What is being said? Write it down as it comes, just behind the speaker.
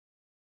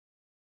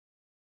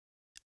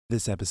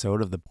This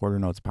episode of the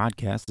PorterNotes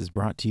podcast is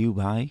brought to you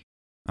by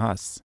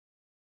us.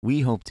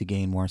 We hope to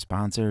gain more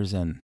sponsors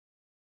and,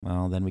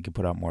 well, then we can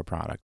put out more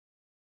product.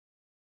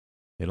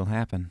 It'll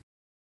happen.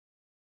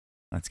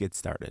 Let's get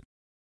started.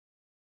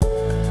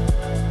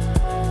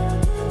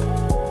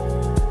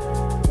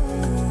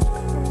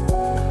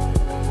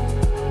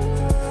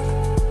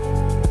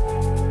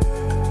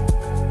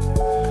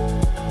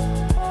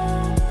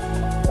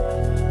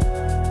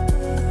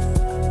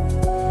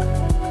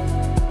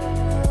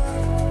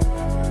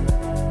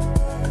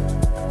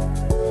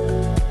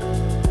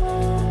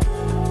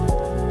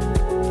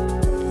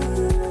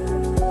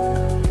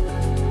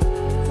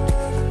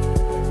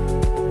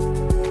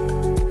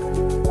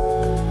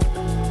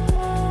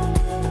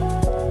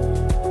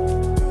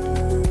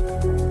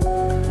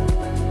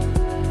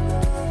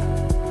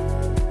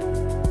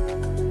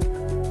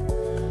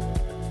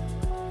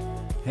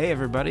 Hey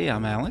everybody,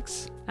 I'm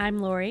Alex. I'm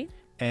Laurie.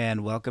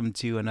 And welcome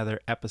to another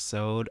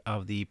episode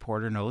of the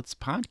PorterNotes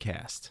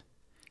podcast.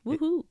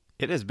 Woohoo!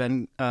 It has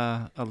been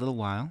a little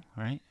while,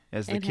 right?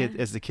 As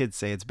the kids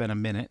say, it's been a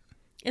minute.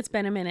 It's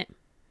been a minute.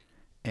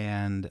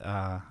 And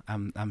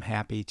I'm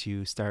happy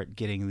to start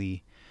getting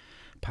the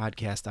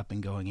podcast up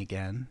and going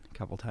again a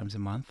couple times a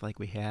month like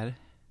we had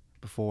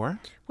before.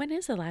 When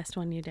is the last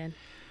one you did?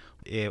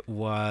 It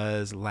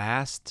was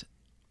last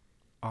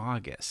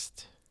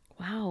August.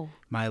 Wow.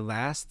 My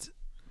last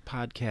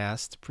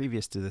podcast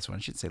previous to this one,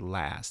 I should say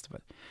last,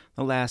 but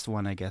the last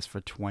one, I guess, for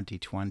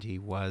 2020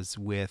 was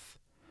with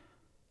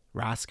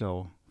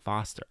Roscoe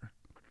Foster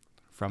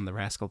from the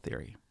Rascal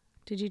Theory.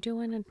 Did you do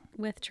one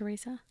with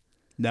Teresa?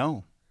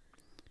 No.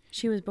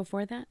 She was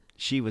before that?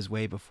 She was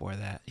way before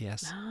that,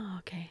 yes. Oh,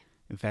 okay.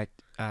 In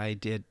fact, I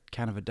did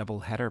kind of a double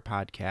header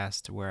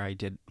podcast where I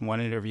did one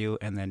interview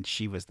and then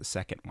she was the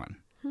second one.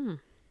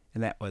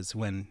 And that was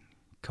when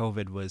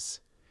COVID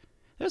was...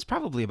 It was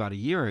probably about a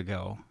year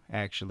ago,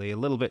 actually, a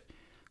little bit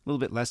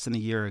less than a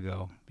year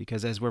ago,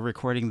 because as we're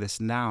recording this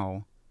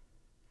now,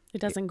 it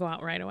doesn't go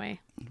out right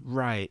away.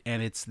 Right,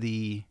 and it's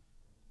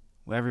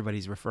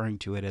everybody's referring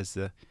to it as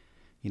a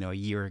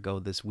year ago.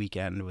 This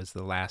weekend was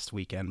the last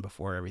weekend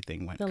before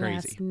everything went crazy. The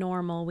last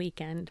normal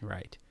weekend.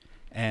 Right,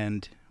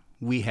 and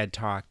we had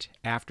talked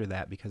after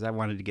that because I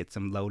wanted to get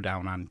some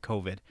lowdown on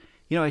COVID.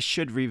 I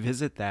should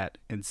revisit that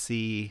and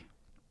see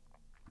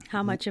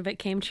how much of it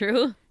came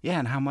true. Yeah,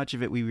 and how much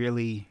of it we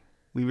really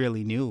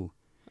knew.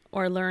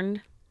 Or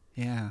learned.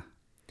 Yeah.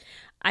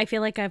 I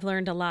feel like I've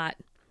learned a lot.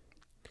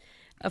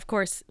 Of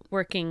course,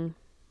 working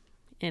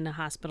in a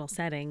hospital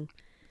setting,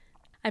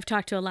 I've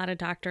talked to a lot of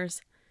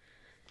doctors,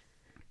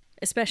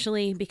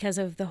 especially because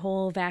of the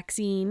whole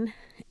vaccine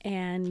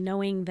and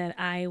knowing that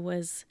I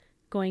was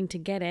going to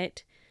get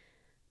it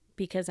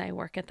because I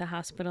work at the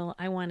hospital.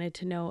 I wanted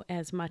to know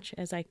as much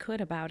as I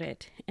could about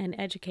it and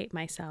educate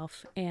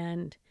myself.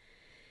 And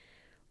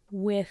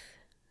with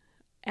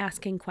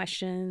asking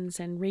questions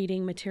and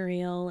reading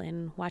material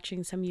and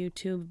watching some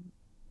YouTube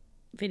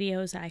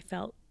videos, I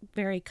felt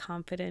very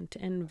confident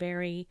and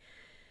very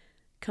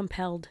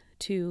compelled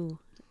to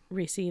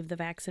receive the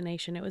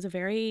vaccination. It was a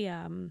very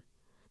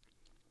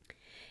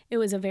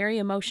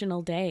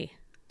emotional day.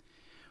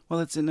 Well,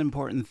 it's an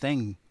important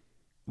thing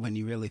when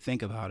you really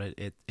think about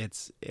it.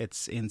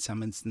 It's in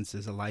some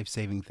instances a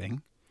life-saving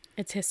thing.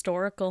 It's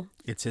historical.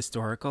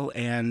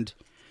 And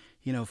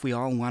if we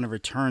all want to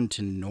return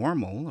to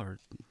normal or,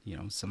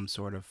 some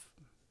sort of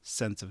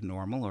sense of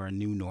normal or a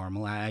new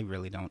normal, I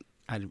really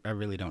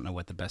don't know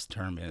what the best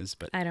term is,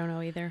 but I don't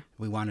know either.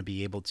 We want to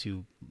be able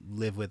to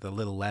live with a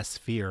little less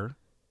fear,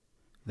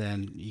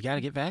 then you got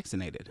to get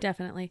vaccinated.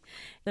 Definitely.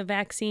 The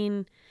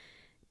vaccine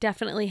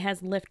definitely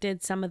has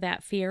lifted some of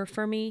that fear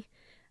for me.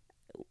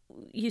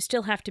 You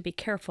still have to be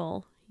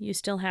careful. You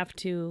still have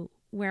to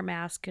wear a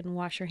mask and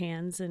wash your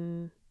hands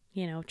and,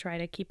 try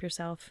to keep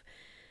yourself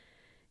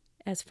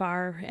as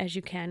far as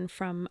you can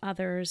from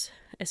others,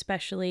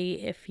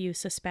 especially if you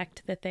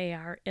suspect that they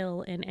are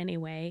ill in any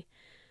way.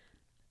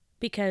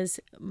 Because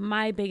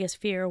my biggest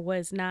fear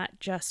was not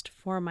just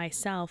for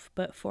myself,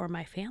 but for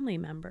my family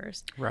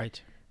members.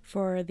 Right.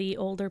 For the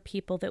older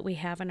people that we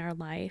have in our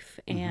life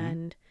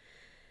and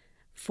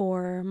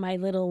for my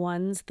little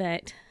ones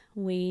that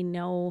we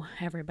know,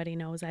 everybody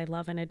knows I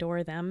love and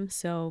adore them.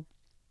 So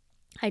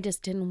I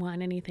just didn't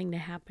want anything to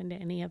happen to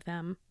any of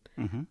them.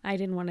 I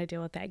didn't want to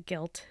deal with that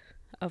guilt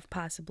of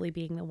possibly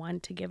being the one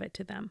to give it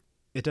to them.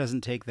 It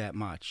doesn't take that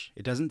much.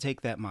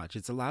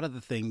 It's a lot of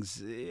the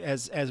things,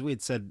 as we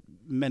had said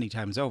many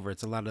times over,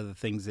 it's a lot of the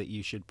things that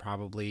you should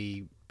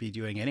probably be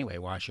doing anyway.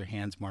 Wash your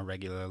hands more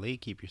regularly,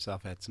 keep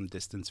yourself at some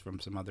distance from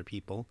some other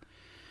people,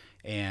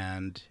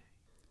 and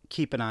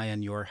keep an eye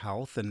on your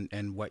health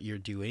and what you're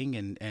doing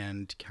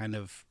and kind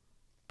of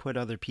put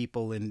other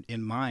people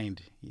in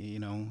mind.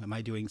 Am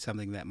I doing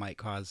something that might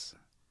cause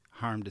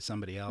harm to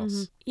somebody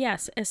else?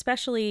 Yes,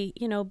 especially,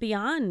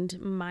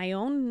 beyond my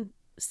own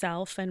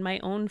self and my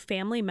own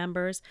family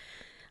members.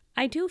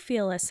 I do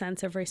feel a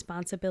sense of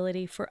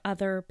responsibility for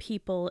other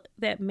people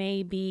that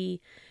may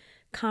be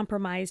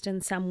compromised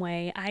in some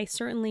way. I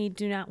certainly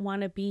do not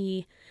want to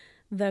be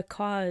the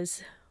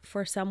cause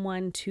for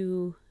someone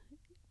to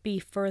be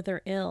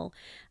further ill.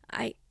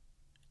 I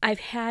I've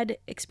had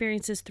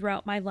experiences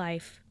throughout my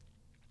life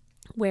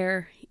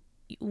where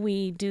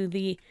we do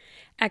the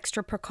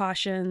extra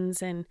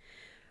precautions and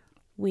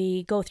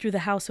we go through the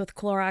house with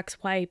Clorox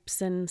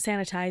wipes and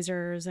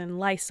sanitizers and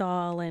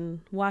Lysol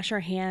and wash our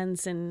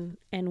hands, and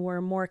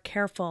we're more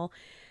careful.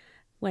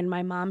 When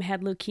my mom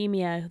had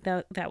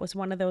leukemia, that was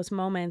one of those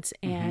moments.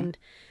 Mm-hmm. And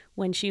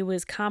when she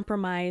was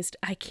compromised,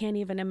 I can't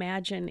even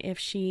imagine if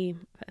she,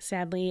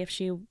 sadly, if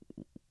she,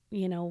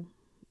 you know,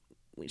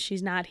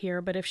 she's not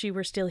here, but if she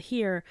were still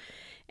here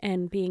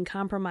and being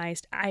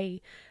compromised,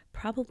 I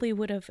probably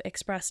would have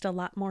expressed a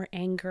lot more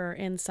anger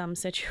in some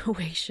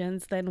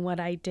situations than what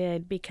I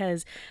did,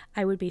 because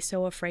I would be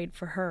so afraid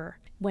for her.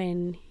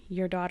 When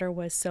your daughter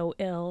was so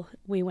ill,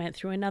 we went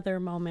through another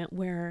moment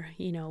where,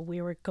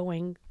 we were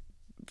going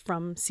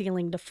from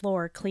ceiling to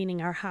floor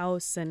cleaning our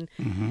house and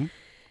Mm-hmm.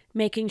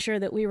 making sure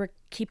that we were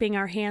keeping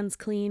our hands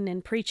clean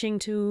and preaching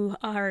to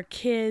our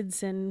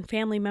kids and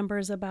family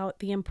members about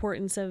the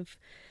importance of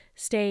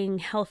staying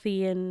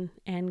healthy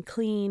and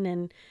clean,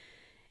 and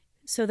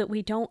so that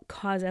we don't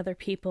cause other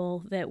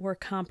people that were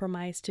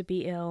compromised to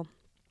be ill.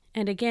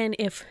 And again,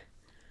 if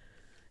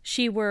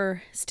she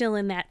were still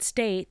in that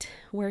state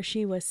where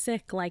she was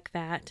sick like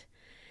that,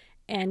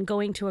 and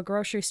going to a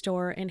grocery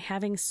store and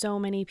having so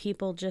many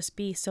people just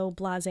be so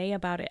blasé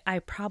about it, I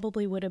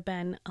probably would have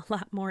been a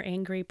lot more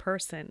angry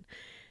person.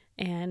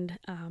 And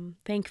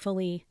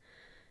thankfully,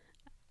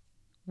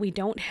 we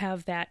don't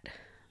have that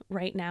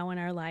right now in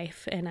our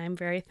life, and I'm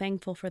very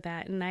thankful for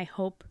that. And I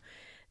hope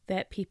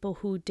that people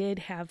who did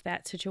have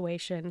that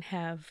situation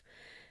have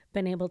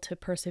been able to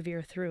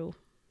persevere through.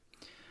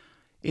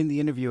 In the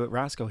interview at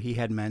Roscoe, he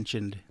had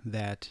mentioned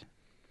that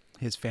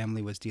his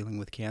family was dealing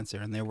with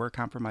cancer and there were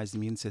compromised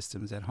immune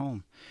systems at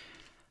home.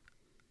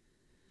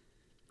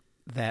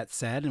 That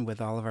said, and with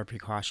all of our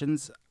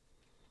precautions,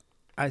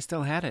 I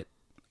still had it.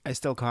 I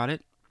still caught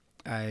it.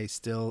 I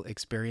still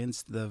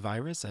experienced the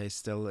virus. I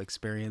still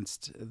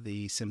experienced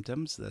the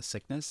symptoms, the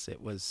sickness.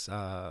 It was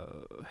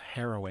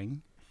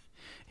harrowing.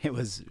 It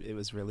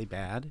was really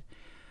bad.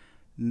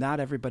 Not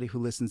everybody who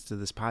listens to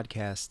this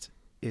podcast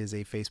is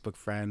a Facebook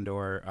friend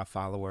or a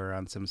follower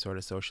on some sort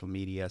of social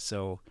media,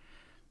 so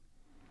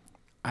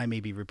I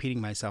may be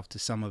repeating myself to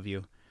some of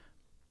you,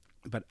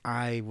 but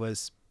I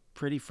was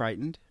pretty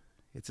frightened.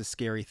 It's a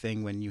scary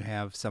thing when you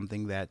have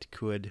something that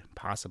could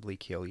possibly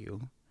kill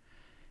you.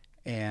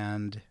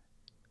 And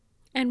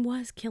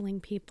Was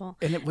killing people.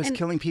 it was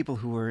killing people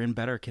who were in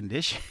better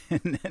condition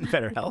and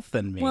better health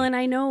than me. Well, and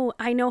I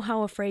know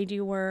how afraid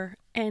you were,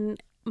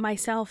 and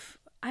myself,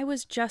 I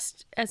was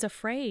just as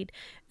afraid.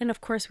 And of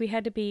course, we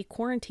had to be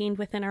quarantined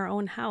within our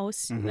own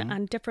house Mm-hmm.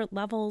 on different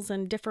levels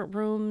and different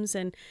rooms,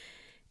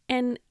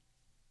 and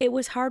it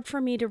was hard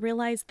for me to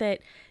realize that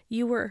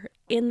you were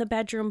in the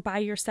bedroom by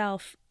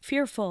yourself,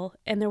 fearful,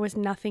 and there was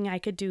nothing I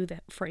could do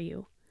that for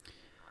you.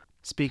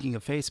 Speaking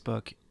of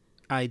Facebook,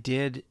 I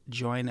did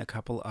join a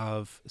couple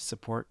of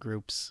support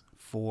groups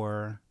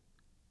for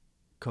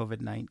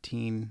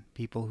COVID-19,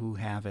 people who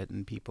have it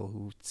and people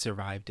who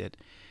survived it.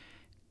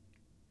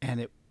 And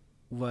it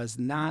was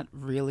not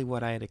really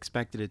what I had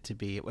expected it to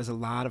be. It was a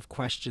lot of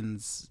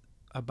questions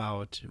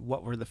about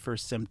what were the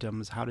first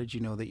symptoms, how did you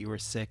know that you were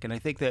sick? And I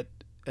think that,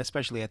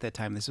 especially at that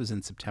time, this was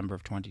in September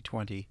of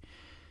 2020,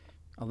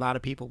 a lot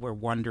of people were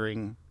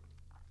wondering,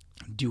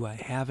 do I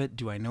have it?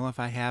 Do I know if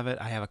I have it?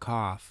 I have a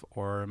cough,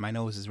 or my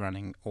nose is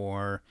running,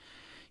 or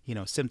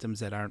symptoms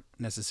that aren't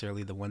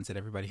necessarily the ones that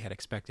everybody had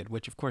expected,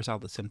 which of course all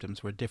the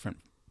symptoms were different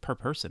per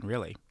person,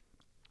 really.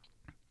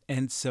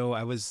 And so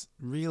I was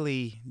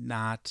really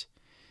not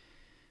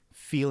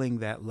feeling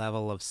that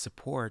level of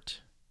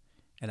support,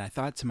 and I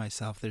thought to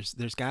myself,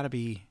 there's got to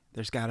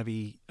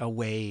be a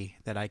way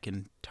that I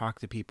can talk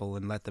to people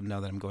and let them know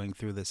that I'm going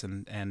through this,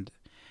 and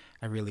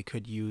I really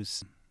could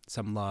use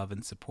some love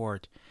and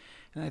support.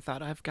 And I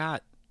thought, I've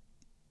got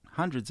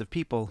hundreds of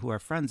people who are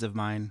friends of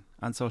mine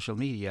on social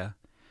media.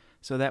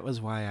 So that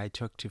was why I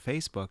took to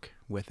Facebook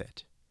with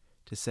it,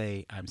 to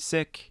say, I'm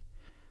sick,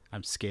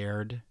 I'm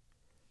scared,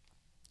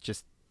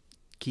 just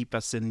keep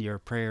us in your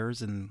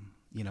prayers, and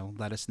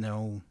let us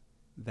know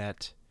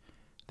that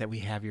we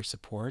have your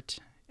support.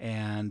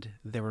 And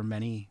there were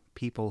many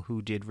people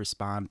who did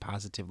respond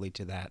positively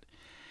to that,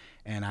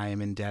 and I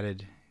am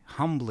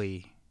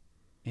humbly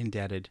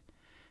indebted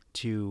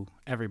to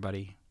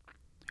everybody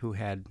who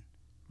had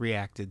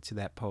reacted to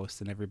that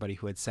post, and everybody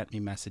who had sent me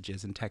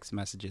messages and text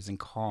messages and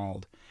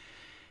called.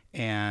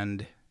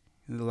 And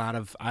a lot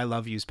of I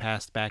love yous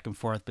passed back and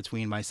forth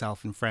between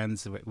myself and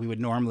friends. We would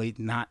normally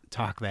not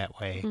talk that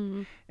way.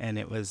 Mm. And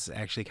it was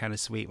actually kind of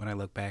sweet when I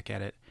look back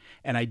at it.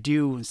 And I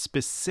do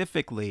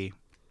specifically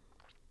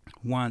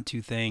want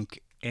to thank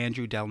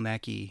Andrew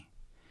Delnecki.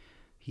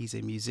 He's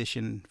a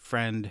musician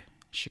friend,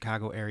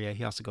 Chicago area.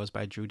 He also goes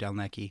by Drew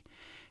Delnecki.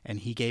 And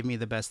he gave me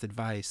the best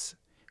advice,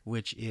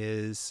 which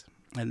is,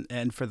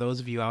 and for those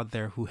of you out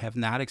there who have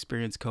not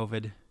experienced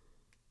COVID,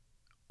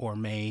 or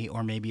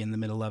maybe in the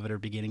middle of it or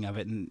beginning of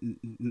it, and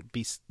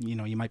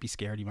you might be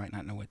scared, you might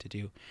not know what to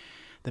do.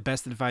 The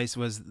best advice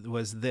was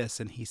this,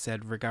 and he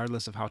said,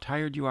 regardless of how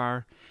tired you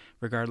are,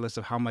 regardless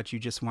of how much you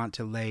just want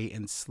to lay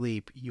and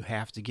sleep, you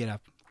have to get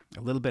up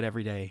a little bit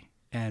every day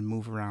and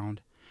move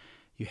around.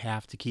 You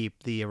have to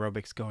keep the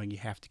aerobics going. You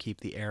have to keep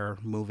the air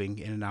moving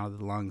in and out of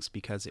the lungs,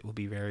 because it will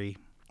be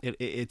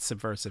it's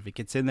subversive. It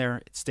gets in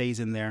there, it stays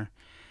in there,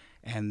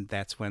 and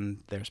that's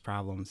when there's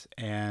problems.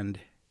 And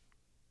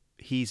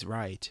he's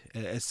right.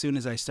 As soon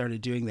as I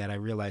started doing that, I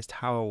realized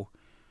how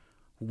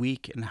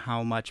weak and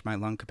how much my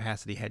lung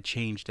capacity had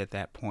changed at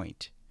that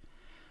point.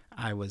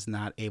 I was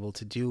not able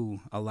to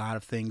do a lot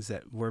of things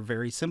that were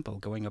very simple,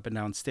 going up and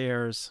down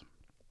stairs.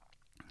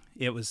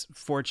 It was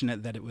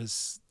fortunate that it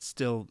was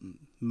still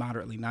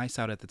moderately nice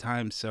out at the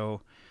time,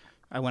 so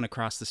I went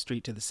across the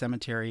street to the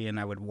cemetery and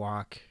I would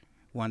walk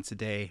once a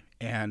day.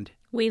 And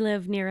We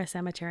live near a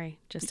cemetery,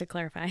 just to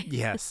clarify.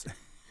 yes,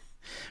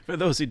 for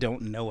those who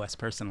don't know us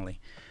personally,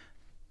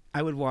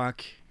 I would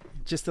walk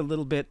just a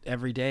little bit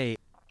every day.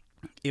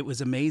 It was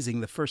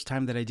amazing. The first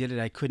time that I did it,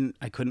 I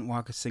couldn't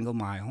walk a single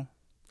mile,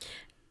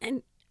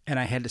 And and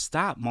I had to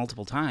stop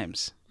multiple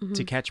times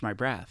to catch my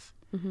breath,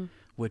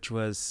 which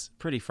was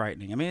pretty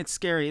frightening. I mean, it's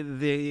scary.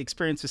 The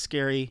experience was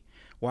scary.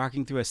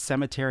 Walking through a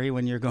cemetery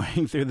when you're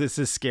going through this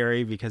is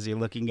scary, because you're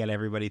looking at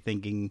everybody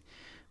thinking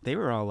they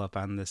were all up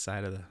on this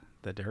side of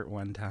the dirt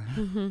one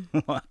time,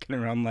 walking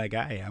around like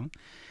I am.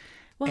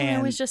 well,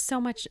 there was just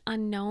so much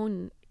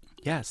unknown.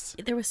 Yes.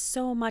 There was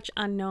so much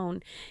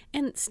unknown,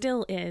 and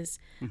still is.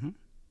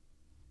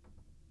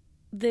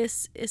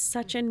 This is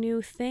such a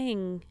new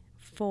thing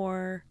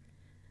for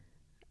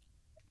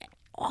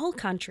all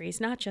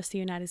countries, not just the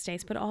United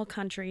States, but all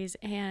countries.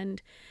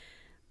 And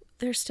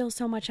there's still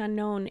so much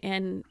unknown.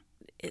 And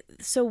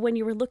so when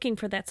you were looking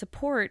for that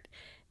support,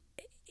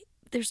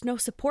 there's no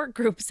support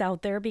groups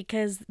out there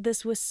because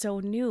this was so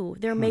new.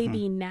 There may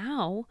be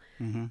now,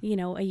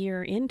 a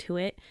year into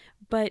it,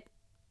 but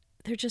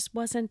there just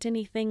wasn't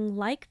anything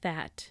like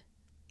that.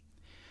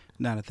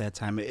 Not at that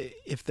time.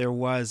 If there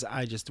was,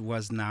 I just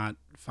was not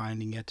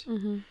finding it.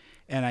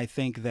 And I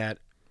think that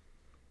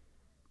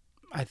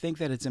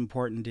it's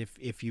important,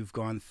 if you've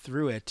gone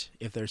through it,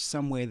 if there's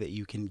some way that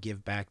you can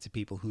give back to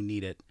people who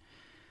need it.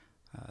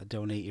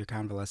 Donate your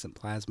convalescent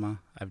plasma.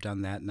 I've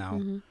done that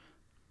now.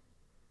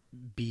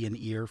 Be an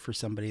ear for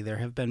somebody. There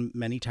have been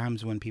many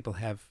times when people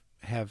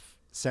have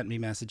sent me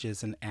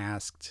messages and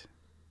asked,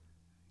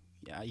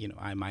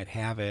 I might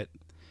have it.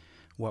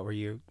 What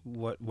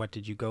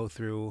did you go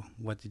through?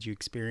 What did you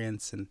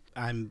experience? And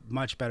I'm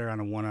much better on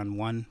a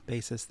one-on-one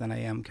basis than I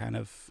am kind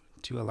of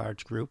to a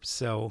large group.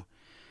 So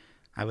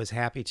I was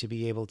happy to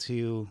be able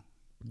to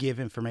give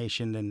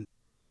information and,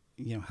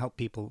 help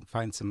people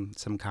find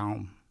some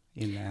calm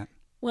in that.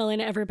 Well,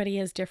 and everybody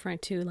is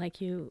different too,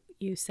 like you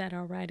said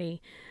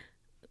already.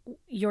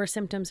 Your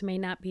symptoms may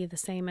not be the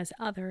same as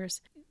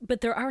others,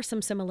 but there are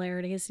some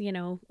similarities.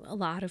 A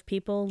lot of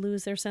people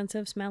lose their sense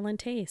of smell and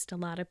taste. A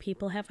lot of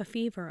people have a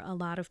fever. A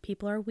lot of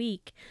people are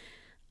weak.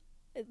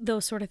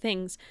 Those sort of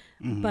things.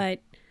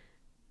 But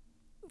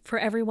for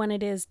everyone,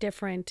 it is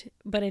different,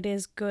 but it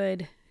is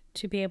good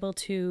to be able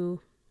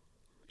to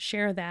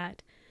share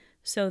that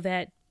so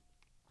that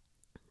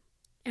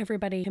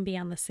everybody can be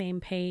on the same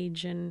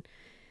page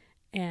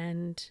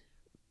and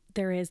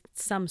there is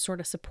some sort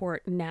of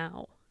support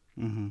now.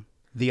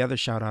 The other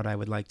shout out I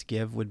would like to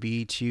give would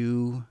be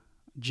to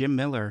Jim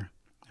Miller,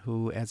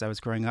 who, as I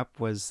was growing up,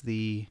 was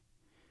the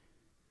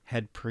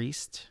head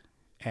priest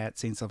at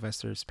St.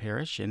 Sylvester's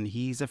Parish, and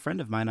he's a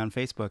friend of mine on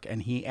Facebook,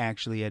 and he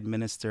actually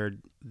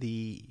administered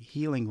the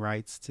healing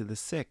rites to the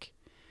sick,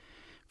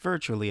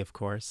 virtually, of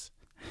course,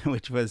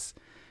 which was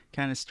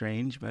kind of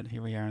strange, but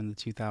here we are in the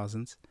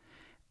 2000s.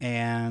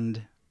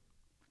 And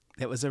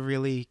it was a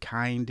really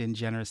kind and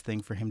generous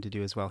thing for him to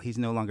do as well. He's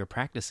no longer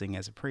practicing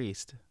as a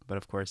priest, but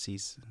of course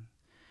he's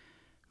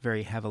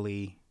very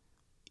heavily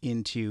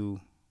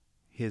into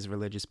his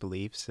religious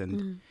beliefs,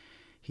 and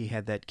he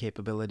had that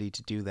capability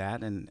to do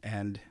that,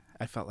 and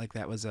I felt like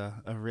that was a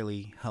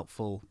really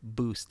helpful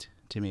boost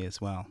to me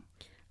as well.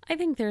 I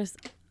think there's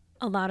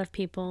a lot of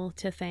people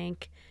to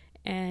thank,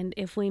 and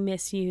if we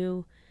miss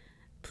you,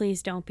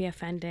 please don't be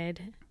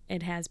offended.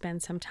 It has been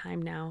some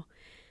time now.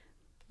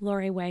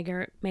 Laurie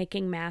Wager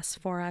making masks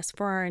for us,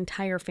 for our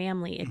entire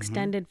family,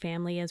 extended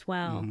family as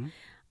well.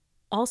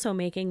 Also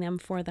making them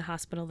for the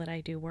hospital that I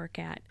do work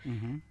at.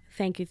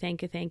 Thank you,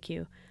 thank you, thank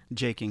you.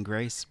 Jake and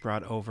Grace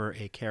brought over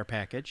a care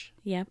package.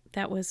 Yep,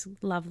 that was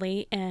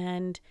lovely.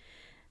 And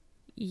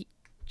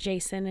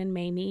Jason and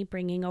Mamie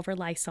bringing over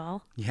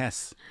Lysol.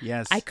 Yes.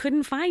 I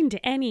couldn't find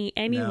any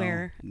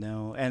anywhere.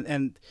 No.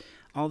 And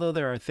although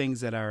there are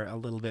things that are a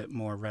little bit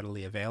more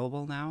readily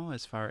available now,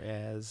 as far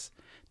as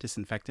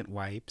disinfectant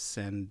wipes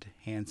and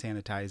hand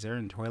sanitizer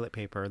and toilet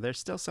paper, there's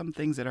still some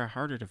things that are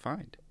harder to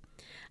find.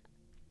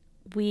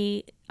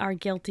 We are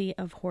guilty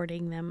of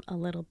hoarding them a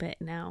little bit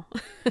now.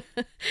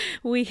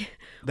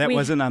 That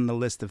wasn't on the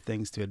list of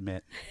things to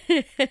admit.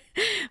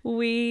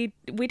 We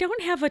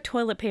don't have a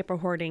toilet paper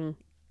hoarding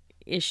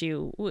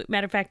issue.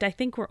 Matter of fact, I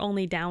think we're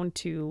only down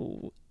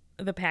to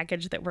the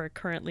package that we're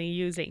currently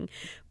using.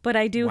 But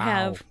I do Wow.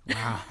 have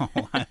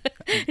Wow.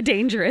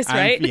 dangerous,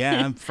 right?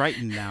 I'm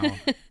frightened now.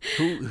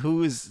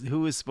 Who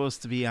is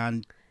supposed to be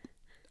on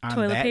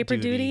Toilet that paper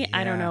duty? duty.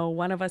 I don't Yeah. know.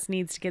 One of us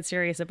needs to get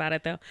serious about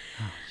it, though.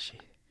 Oh, gee.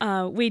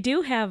 We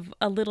do have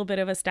a little bit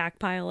of a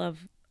stockpile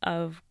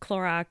of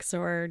Clorox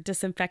or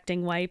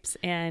disinfecting wipes,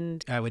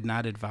 and I would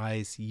not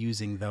advise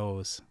using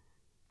those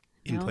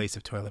in no, place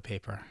of toilet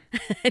paper.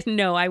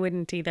 no, I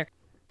wouldn't either.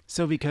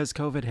 So because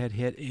COVID had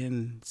hit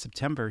in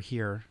September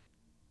here,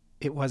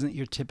 it wasn't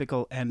your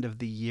typical end of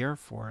the year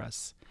for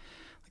us.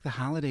 Like the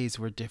holidays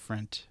were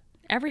different.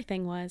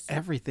 Everything was.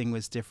 Everything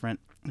was different.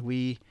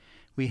 We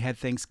had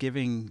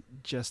Thanksgiving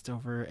just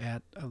over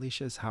at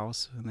Alicia's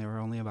house, and there were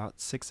only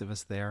about 6 of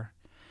us there.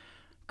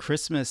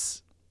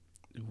 Christmas,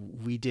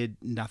 we did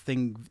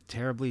nothing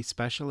terribly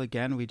special.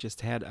 Again, we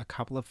just had a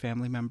couple of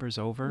family members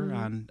over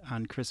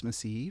on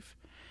Christmas Eve.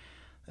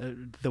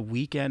 The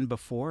weekend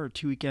before, or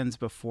 2 weekends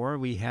before,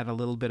 we had a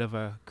little bit of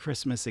a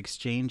Christmas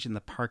exchange in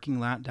the parking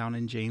lot down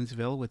in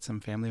Janesville with some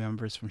family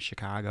members from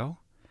Chicago.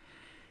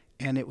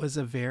 And it was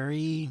a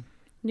very...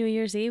 New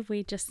Year's Eve,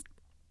 we just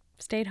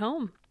stayed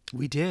home.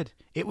 We did.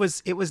 It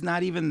was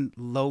not even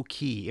low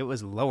key. It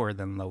was lower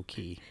than low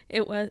key.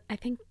 It was, I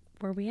think,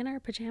 were we in our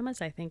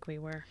pajamas? I think we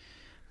were.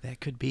 That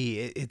could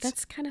be.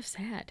 That's kind of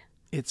sad.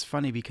 It's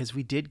funny because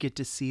we did get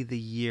to see the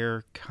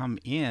year come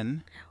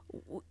in.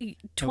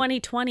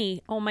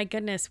 2020, oh my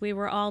goodness, we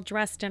were all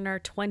dressed in our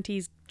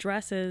 20s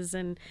dresses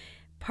and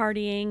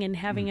partying and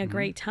having a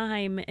great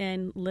time.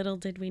 And little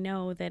did we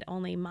know that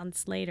only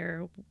months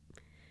later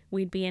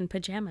we'd be in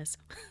pajamas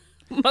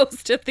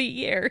most of the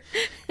year.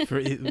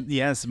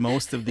 Yes,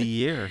 most of the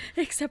year.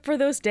 Except for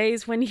those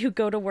days when you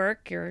go to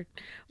work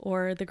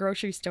or the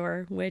grocery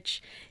store,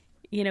 which,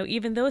 you know,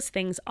 even those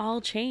things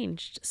all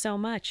changed so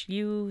much.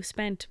 You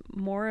spent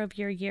more of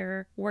your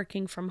year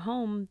working from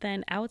home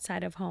than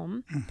outside of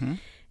home. Mm-hmm.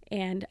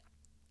 And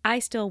I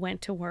still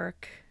went to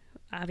work.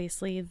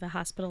 Obviously, the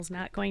hospital's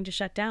not going to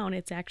shut down.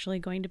 It's actually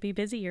going to be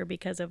busier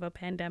because of a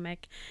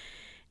pandemic.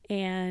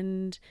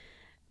 And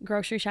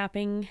grocery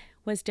shopping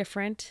was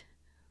different.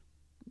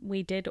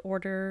 We did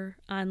order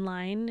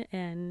online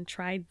and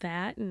tried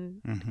that,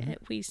 and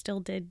we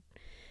still did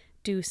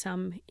do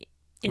some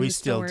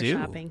in-store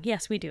shopping.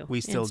 Yes, we do.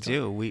 We still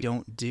do. We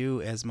don't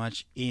do as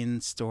much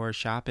in-store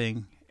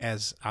shopping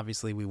as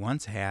obviously we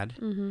once had.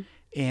 Mm-hmm.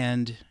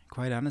 And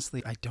quite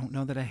honestly, I don't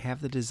know that I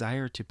have the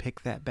desire to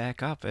pick that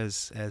back up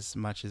as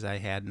much as I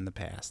had in the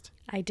past.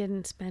 I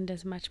didn't spend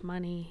as much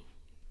money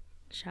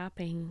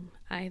shopping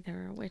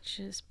either, which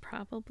is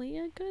probably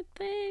a good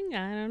thing.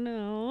 I don't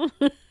know.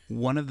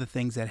 One of the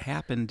things that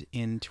happened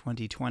in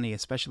 2020,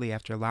 especially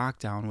after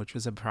lockdown, which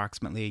was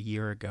approximately a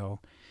year ago,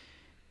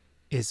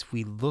 is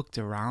we looked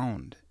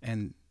around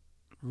and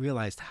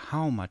realized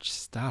how much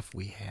stuff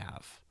we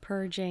have.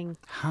 Purging.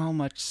 How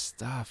much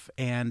stuff.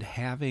 And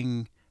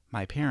having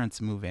my parents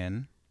move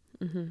in,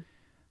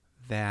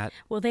 that...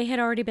 Well, they had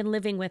already been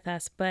living with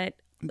us, but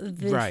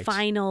the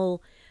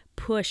final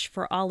push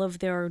for all of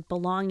their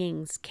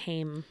belongings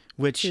came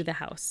to the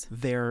house.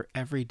 Their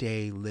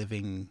everyday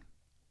living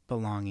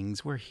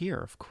belongings were here,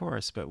 of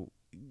course, but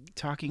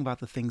talking about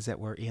the things that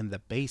were in the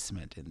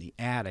basement, in the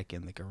attic,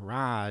 in the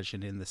garage,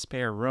 and in the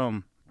spare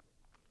room,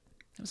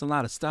 it was a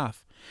lot of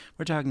stuff.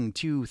 We're talking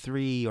 2,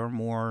 3, or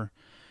more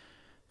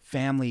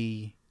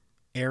family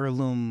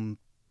heirloom...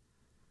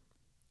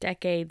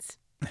 Decades.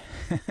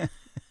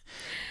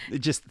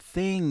 Just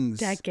things.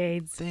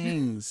 Decades.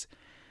 Things.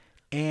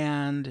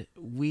 And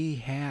we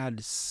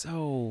had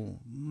so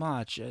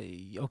much.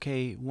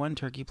 Okay, 1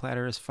 turkey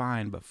platter is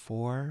fine, but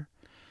 4?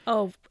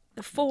 Oh,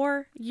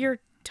 4? You're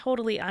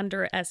totally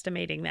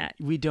underestimating that.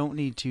 We don't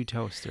need 2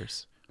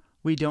 toasters.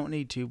 We don't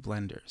need 2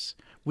 blenders.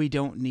 We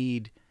don't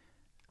need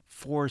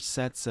 4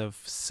 sets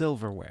of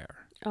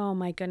silverware. Oh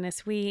my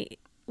goodness,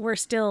 we're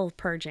still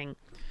purging.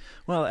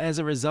 Well, as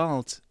a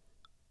result,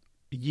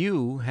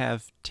 you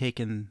have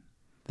taken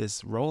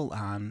this role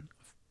on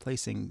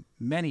placing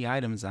many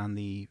items on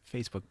the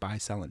Facebook buy,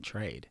 sell, and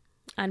trade.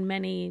 On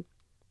many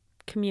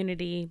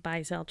community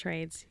buy, sell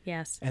trades,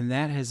 yes. And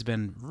that has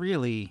been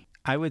really,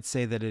 I would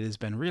say that it has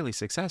been really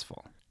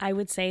successful. I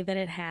would say that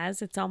it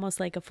has. It's almost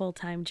like a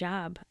full-time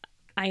job.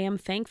 I am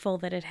thankful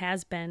that it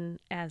has been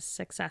as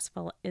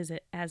successful as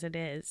it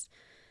is.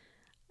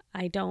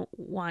 I don't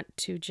want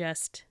to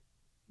just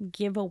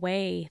give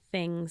away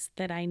things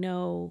that I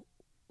know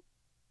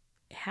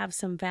have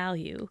some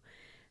value,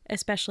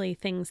 especially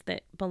things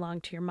that belong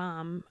to your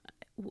mom.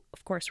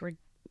 Of course, we're,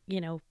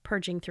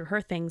 purging through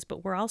her things,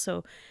 but we're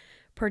also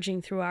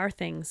purging through our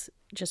things,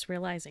 just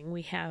realizing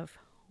we have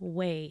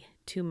way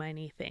too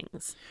many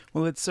things.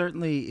 Well, it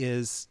certainly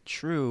is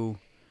true.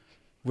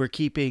 We're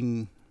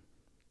keeping,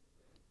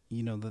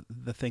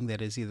 the thing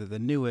that is either the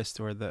newest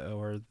or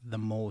the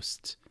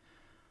most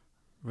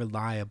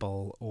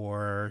reliable,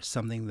 or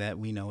something that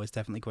we know is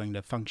definitely going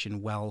to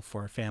function well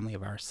for a family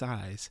of our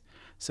size.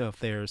 So if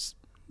there's,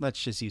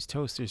 let's just use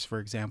toasters, for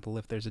example.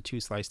 If there's a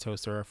 2-slice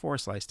toaster or a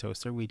 4-slice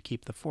toaster, we'd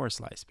keep the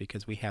 4-slice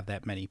because we have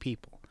that many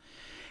people.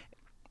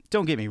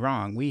 don't get me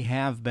wrong, we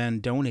have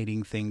been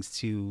donating things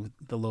to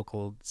the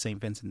local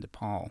St. Vincent de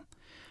Paul,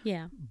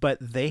 Yeah. but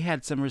they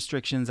had some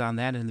restrictions on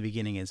that in the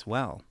beginning as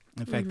well.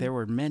 In fact, Mm-hmm. there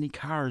were many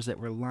cars that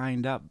were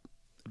lined up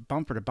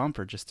bumper to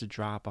bumper just to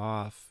drop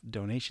off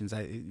donations.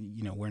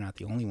 We're not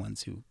the only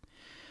ones who,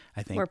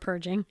 I We're think,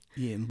 purging.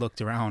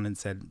 looked around and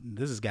said,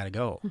 this has got to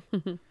go.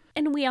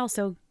 And we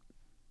also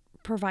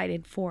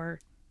provided for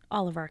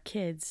all of our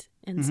kids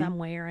in Mm-hmm. some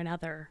way or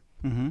another.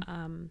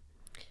 Mm-hmm.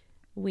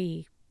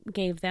 We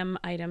gave them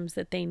items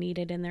that they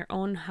needed in their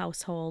own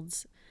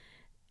households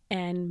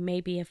and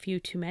maybe a few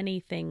too many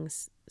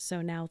things.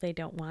 So now they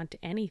don't want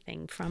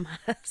anything from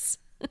us.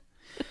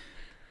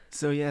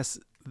 So, yes,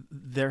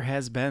 there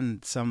has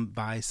been some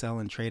buy, sell,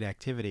 and trade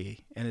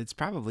activity. And it's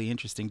probably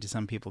interesting to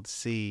some people to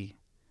see,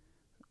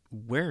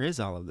 where is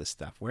all of this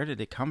stuff? Where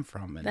did it come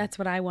from? And That's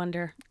what I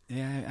wonder.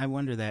 yeah, I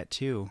wonder that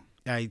too.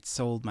 I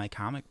sold my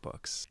comic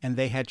books, and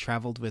they had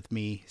traveled with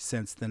me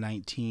since the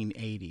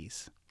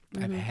 1980s.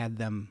 I've Mm-hmm. had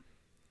them,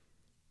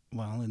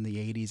 well, in the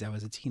 80s, I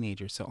was a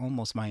teenager, so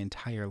almost my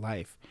entire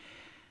life.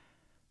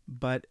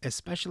 But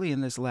especially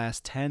in this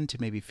last 10 to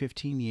maybe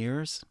 15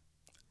 years,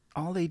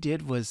 all they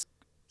did was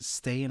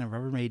stay in a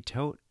Rubbermaid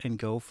tote and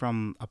go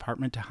from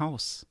apartment to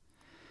house.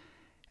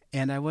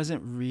 And I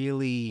wasn't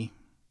really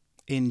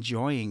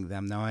enjoying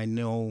them. Now, I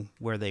know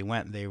where they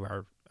went. They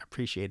were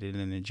appreciated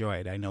and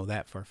enjoyed. I know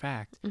that for a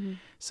fact. Mm-hmm.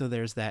 So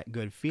there's that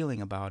good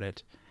feeling about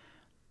it.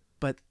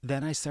 But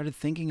then I started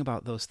thinking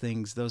about those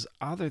things, those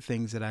other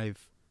things that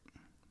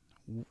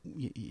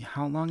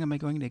how long am I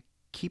going to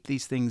keep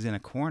these things in a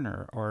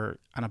corner or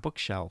on a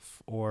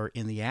bookshelf or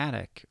in the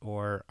attic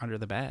or under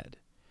the bed?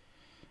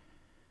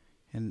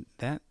 And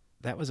that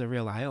was a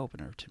real eye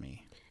opener to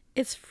me.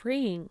 It's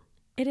freeing.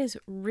 It is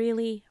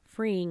really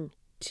freeing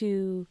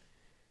to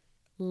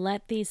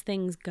let these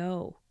things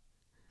go.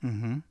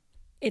 Mm-hmm.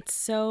 It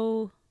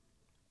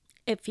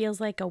feels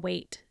like a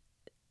weight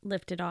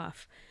lifted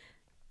off.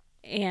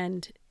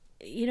 And,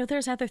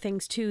 there's other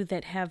things too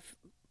that have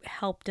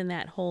helped in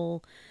that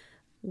whole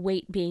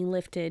weight being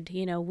lifted.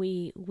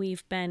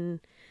 We've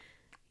been,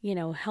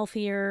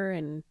 healthier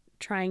and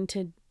trying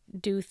to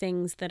do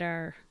things that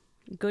are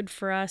good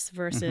for us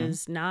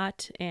versus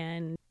not.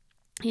 And,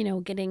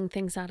 getting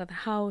things out of the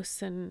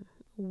house and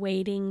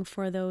waiting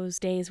for those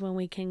days when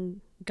we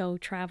can go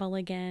travel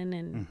again.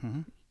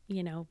 And,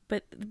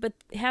 but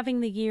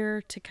having the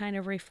year to kind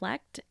of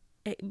reflect,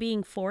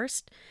 being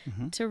forced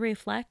to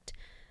reflect,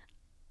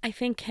 I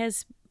think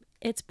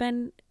it's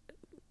been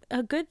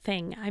a good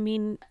thing. I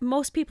mean,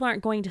 most people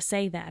aren't going to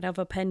say that of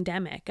a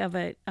pandemic, of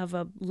a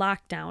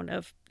lockdown,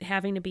 of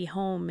having to be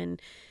home and,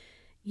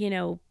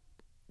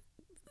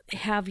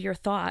 have your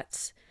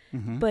thoughts.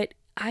 But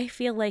I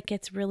feel like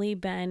it's really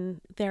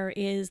been, there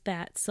is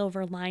that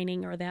silver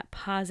lining or that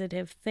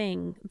positive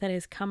thing that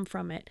has come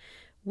from it.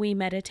 We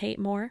meditate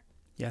more.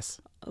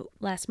 Yes.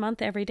 Last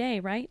month, every day,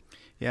 right?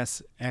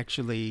 Yes.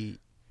 Actually,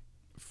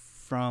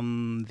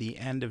 from the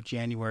end of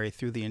January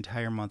through the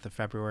entire month of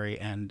February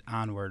and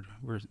onward,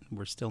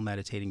 we're still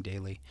meditating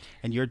daily.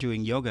 And you're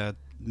doing yoga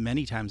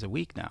many times a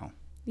week now.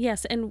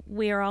 Yes, and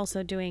we are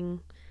also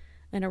doing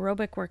an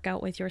aerobic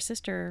workout with your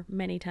sister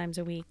many times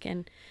a week,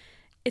 and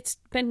it's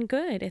been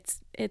good.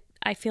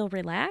 I feel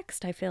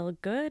relaxed, I feel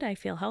good, I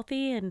feel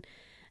healthy, and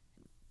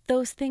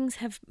those things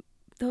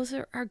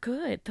are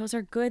good. Those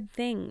are good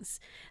things.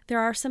 There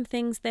are some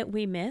things that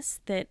we miss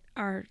that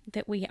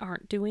we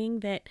aren't doing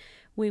that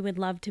we would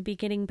love to be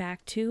getting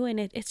back to, and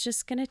it's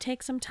just going to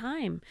take some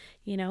time,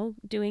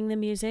 doing the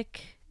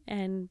music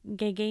and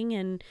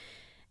gigging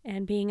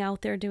and being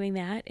out there doing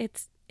that.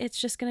 It's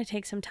just going to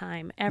take some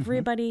time.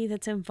 Everybody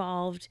that's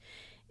involved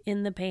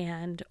in the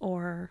band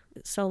or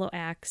solo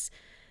acts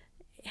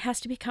has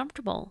to be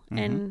comfortable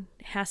and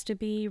has to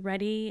be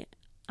ready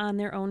on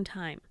their own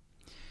time.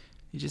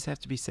 You just have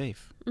to be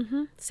safe.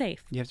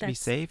 Safe. You have to be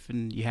safe,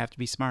 and you have to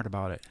be smart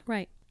about it.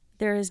 Right.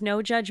 There is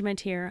no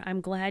judgment here.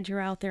 I'm glad you're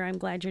out there. I'm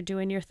glad you're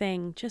doing your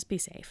thing. Just be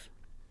safe.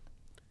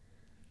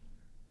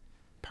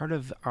 Part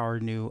of our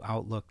new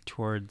outlook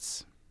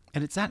towards,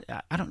 and it's not,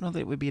 I don't know that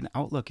it would be an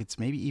outlook, it's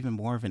maybe even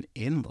more of an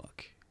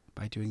in-look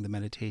by doing the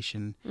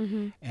meditation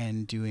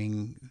and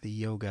doing the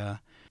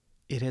yoga.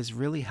 It has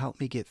really helped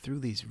me get through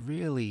these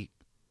really,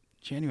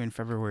 January and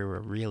February were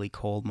really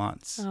cold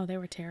months. Oh, they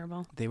were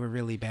terrible. They were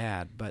really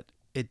bad, but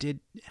it did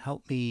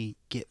help me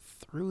get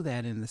through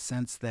that in the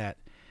sense that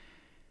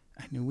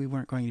I knew we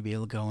weren't going to be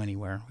able to go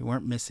anywhere. We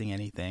weren't missing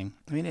anything.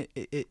 I mean,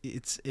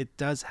 it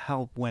does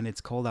help when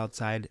it's cold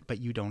outside, but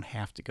you don't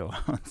have to go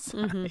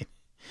outside.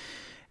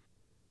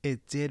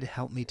 It did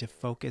help me to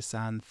focus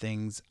on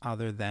things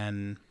other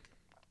than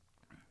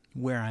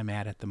where I'm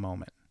at the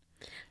moment.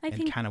 I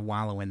think kind of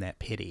wallow in that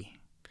pity.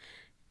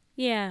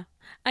 Yeah.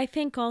 I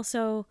think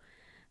also,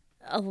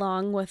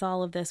 along with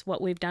all of this,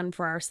 what we've done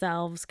for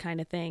ourselves kind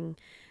of thing,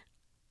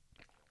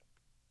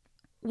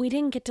 we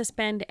didn't get to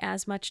spend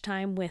as much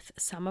time with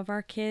some of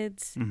our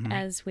kids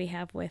as we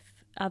have with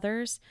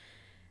others.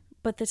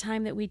 But the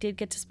time that we did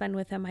get to spend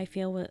with them, I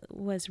feel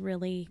was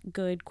really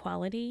good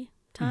quality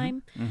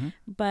time.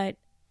 But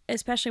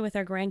especially with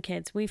our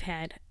grandkids, we've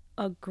had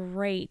a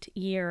great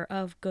year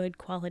of good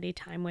quality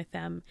time with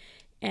them.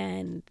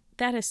 And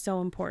that is so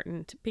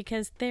important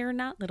because they're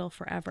not little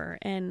forever.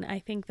 And I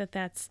think that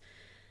that's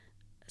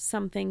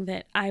something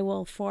that I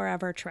will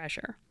forever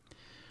treasure.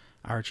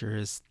 Archer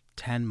is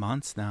 10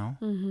 months now.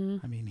 Mm-hmm.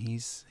 I mean,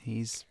 he's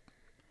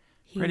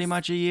pretty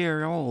much a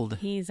year old.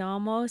 He's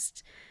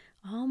almost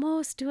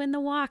doing the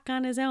walk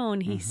on his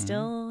own. He Mm-hmm.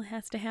 still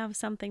has to have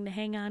something to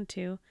hang on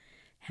to.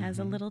 Has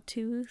a little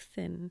tooth,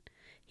 and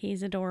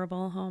he's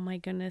adorable. Oh my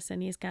goodness,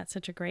 and he's got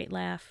such a great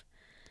laugh.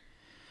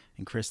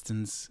 And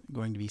Kristen's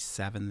going to be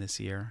 7 this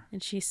year.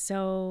 And she's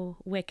so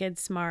wicked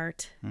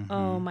smart. Mm-hmm.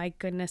 Oh my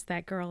goodness,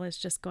 that girl is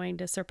just going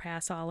to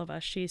surpass all of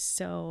us. She's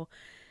so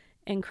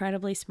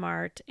incredibly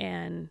smart,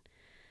 and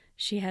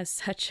she has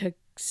such a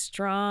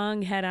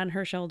strong head on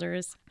her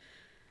shoulders.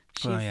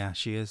 Well, yeah,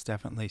 she is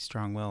definitely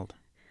strong-willed.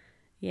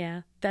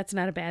 Yeah, that's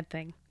not a bad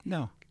thing.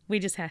 No. We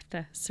just have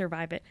to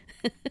survive it.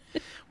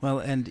 Well,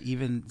 and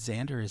even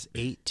Xander is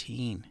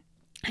 18.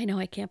 I know,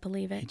 I can't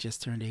believe He it.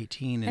 just turned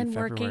 18 in And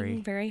February.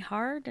 working very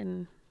hard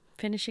and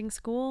finishing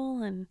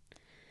school and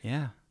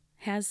Yeah.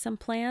 has some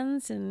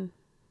plans, and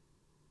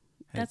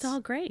that's It's-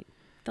 all great.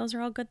 Those are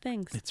all good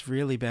things. It's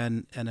really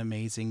been an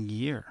amazing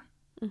year.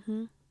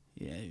 Mm-hmm.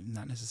 Yeah,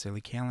 not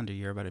necessarily calendar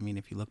year, but I mean,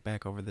 if you look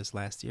back over this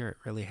last year, it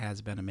really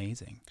has been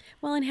amazing.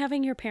 Well, and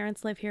having your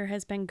parents live here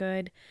has been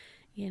good.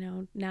 You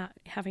know, not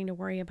having to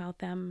worry about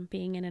them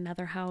being in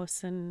another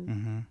house and,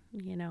 Mm-hmm.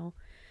 you know,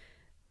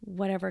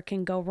 whatever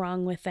can go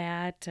wrong with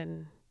that,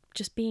 and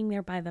just being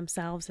there by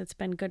themselves. It's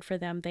been good for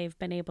them. They've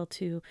been able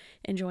to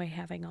enjoy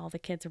having all the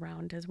kids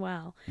around as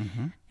well.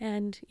 Mm-hmm.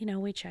 And, you know,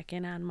 we check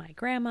in on my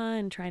grandma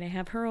and try to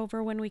have her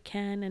over when we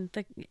can. And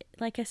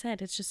like I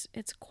said,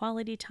 it's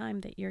quality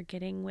time that you're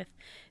getting with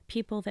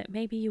people that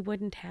maybe you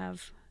wouldn't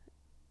have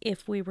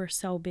if we were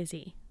so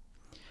busy.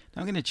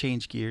 Now I'm going to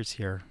change gears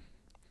here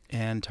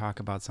and talk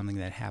about something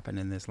that happened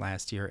in this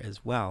last year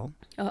as well.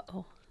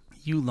 Uh-oh.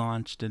 You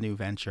launched a new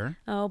venture.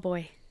 Oh,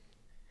 boy.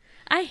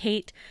 I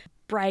hate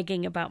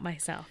bragging about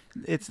myself.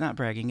 It's not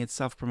bragging, it's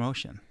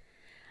self-promotion.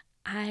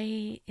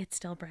 It's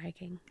still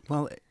bragging.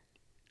 Well,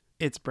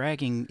 it's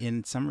bragging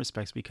in some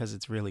respects because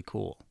it's really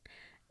cool.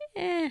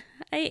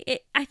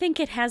 I think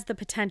it has the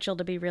potential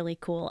to be really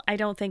cool. I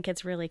don't think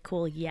it's really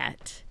cool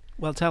yet.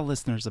 Well, tell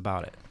listeners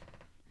about it.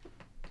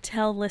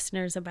 Tell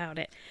listeners about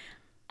it.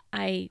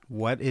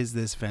 What is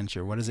this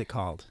venture? What is it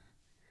called?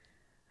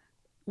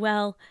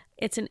 Well,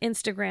 it's an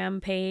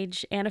Instagram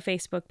page and a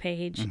Facebook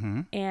page,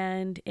 Mm-hmm.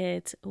 and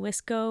it's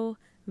Wisco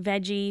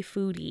Veggie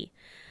Foodie.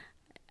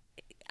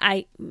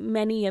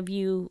 Many of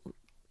you,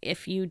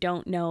 if you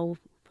don't know,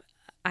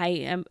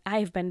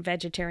 I've been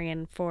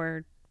vegetarian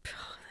for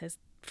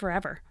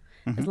forever,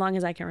 as long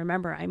as I can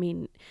remember. I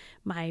mean,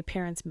 my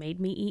parents made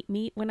me eat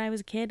meat when I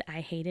was a kid. I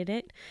hated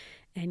it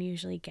and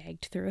usually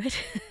gagged through it.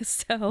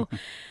 So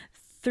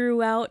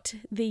throughout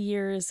the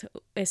years,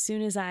 as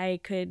soon as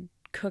I could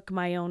cook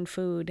my own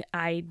food,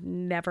 I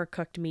never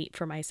cooked meat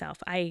for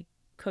myself. I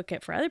cook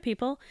it for other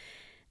people,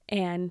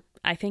 and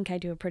I think I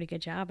do a pretty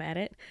good job at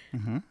it.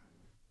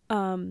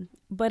 Mm-hmm.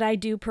 But I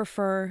do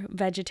prefer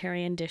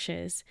vegetarian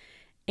dishes,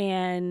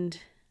 and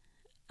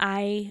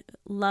I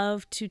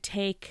love to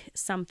take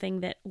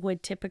something that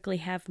would typically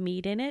have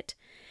meat in it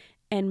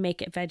and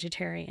make it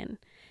vegetarian.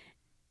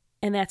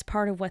 And that's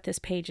part of what this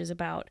page is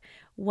about.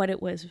 What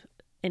it was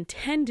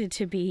intended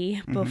to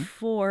be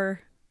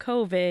before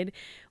COVID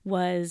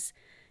was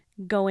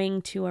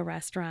going to a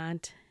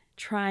restaurant,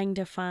 trying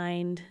to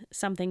find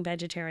something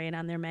vegetarian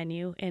on their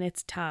menu, and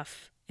it's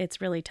tough. It's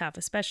really tough,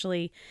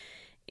 especially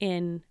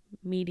in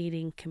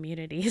meat-eating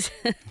communities.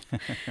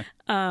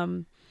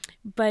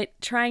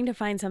 But trying to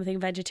find something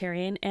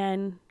vegetarian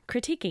and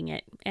critiquing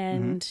it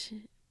and,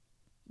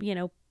 you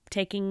know,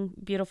 taking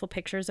beautiful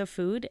pictures of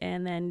food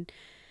and then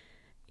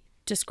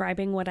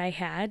describing what I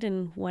had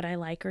and what I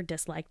like or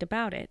disliked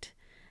about it.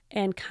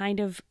 And kind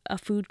of a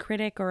food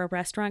critic or a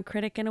restaurant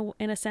critic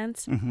in a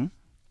sense. Mm-hmm.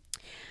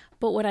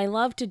 But what I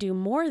love to do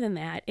more than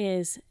that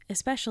is,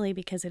 especially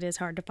because it is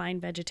hard to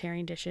find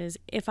vegetarian dishes,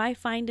 if I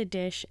find a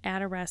dish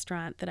at a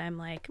restaurant that I'm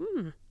like,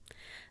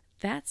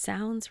 that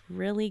sounds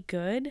really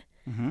good,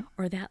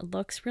 or that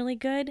looks really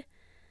good,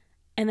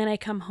 and then I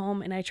come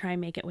home and I try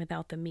and make it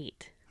without the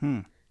meat,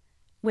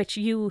 which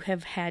you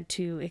have had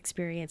to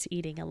experience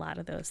eating a lot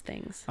of those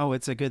things. Oh,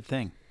 it's a good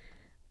thing.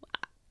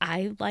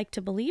 I like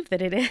to believe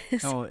that it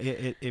is. Oh,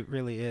 it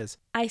really is.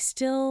 I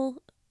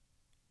still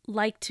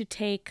like to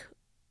take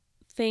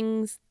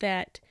things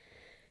that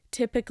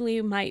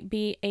typically might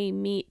be a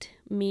meat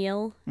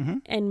meal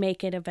and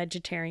make it a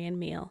vegetarian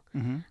meal.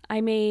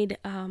 I made,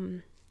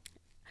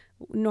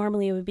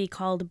 normally it would be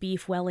called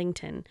beef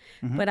Wellington,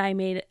 but I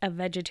made a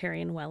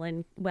vegetarian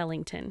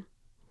Wellington,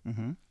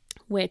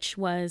 which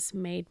was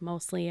made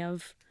mostly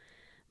of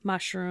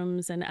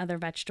mushrooms and other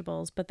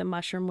vegetables, but the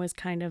mushroom was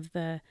kind of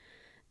the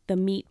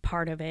meat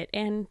part of it,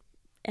 and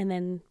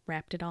then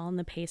wrapped it all in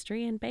the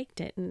pastry and baked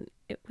it, and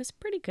it was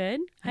pretty good.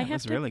 Yeah, it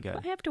was really good.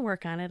 I have to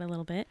work on it a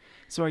little bit.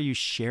 So are you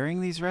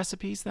sharing these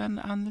recipes then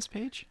on this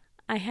page?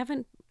 I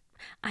haven't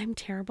I'm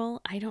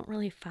terrible. I don't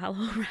really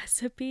follow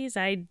recipes.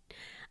 I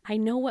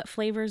know what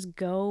flavors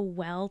go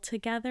well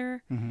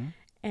together, Mm-hmm.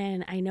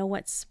 and I know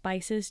what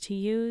spices to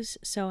use,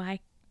 so I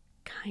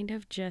kind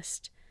of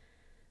just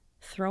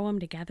throw them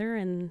together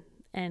and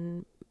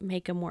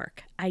make them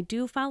work. I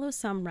do follow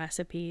some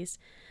recipes,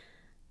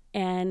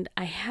 and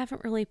I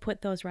haven't really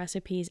put those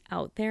recipes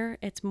out there.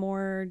 It's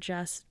more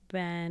just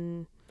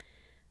been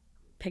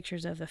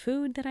pictures of the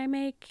food that I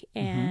make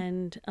Mm-hmm.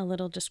 and a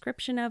little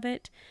description of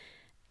it.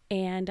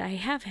 And I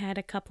have had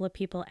a couple of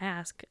people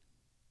ask,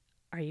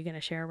 are you going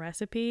to share a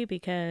recipe?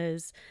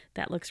 Because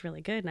that looks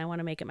really good and I want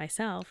to make it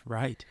myself.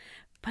 Right.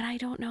 But I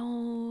don't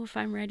know if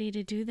I'm ready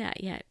to do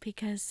that yet,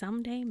 because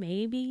someday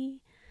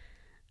maybe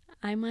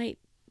I might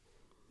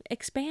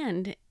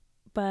expand,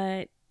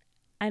 but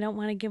I don't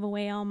want to give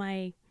away all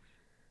my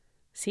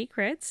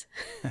secrets.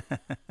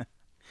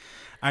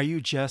 Are you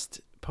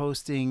just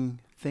posting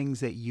things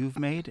that you've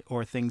made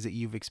or things that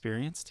you've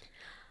experienced?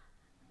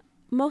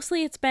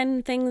 Mostly it's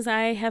been things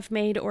I have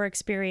made or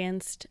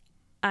experienced.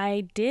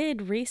 I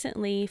did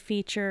recently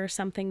feature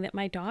something that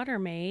my daughter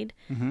made.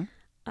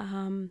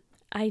 Mm-hmm.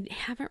 I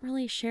haven't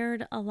really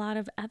shared a lot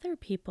of other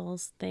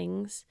people's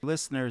things.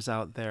 Listeners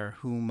out there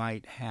who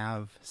might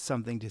have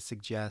something to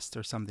suggest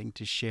or something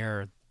to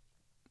share,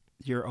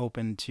 you're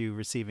open to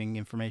receiving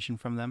information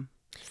from them?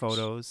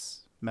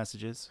 Photos,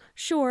 messages?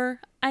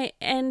 Sure, I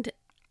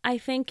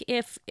think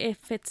if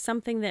it's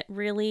something that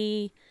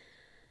really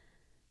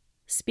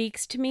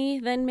speaks to me,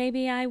 then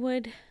maybe I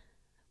would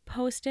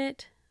post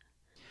it.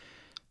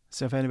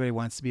 So if anybody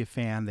wants to be a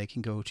fan, they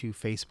can go to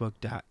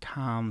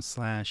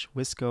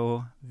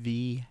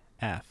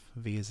facebook.com/WiscoVF.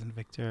 V is in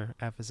Victor,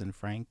 F is in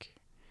Frank,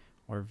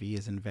 or V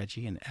is in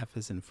Veggie, and F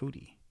is in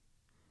Foodie.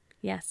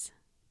 Yes.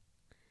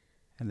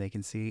 And they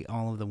can see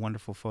all of the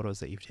wonderful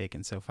photos that you've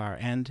taken so far.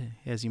 And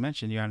as you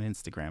mentioned, you're on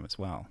Instagram as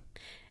well.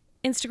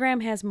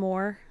 Instagram has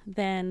more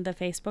than the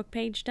Facebook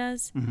page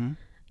does, Mm-hmm.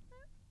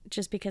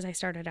 just because I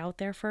started out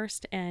there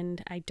first,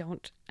 and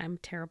I'm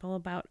terrible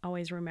about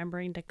always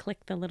remembering to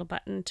click the little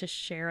button to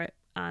share it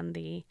on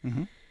the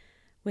Mm-hmm.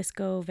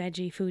 Wisco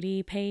Veggie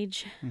Foodie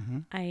page. Mm-hmm.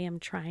 I am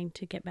trying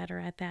to get better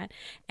at that.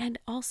 And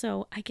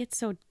also, I get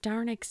so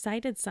darn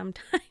excited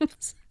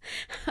sometimes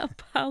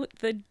about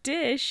the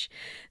dish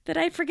that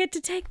I forget to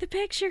take the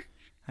picture.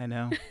 I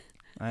know.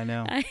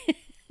 I,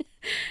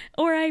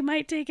 or I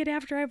might take it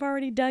after I've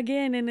already dug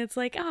in and it's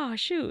like, oh,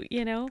 shoot,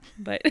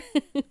 but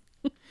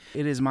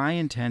It is my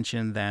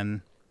intention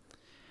then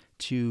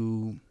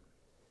to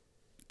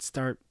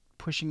start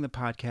pushing the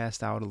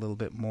podcast out a little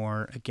bit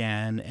more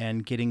again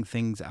and getting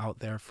things out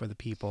there for the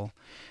people.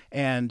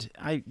 And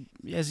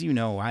as you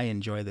know, I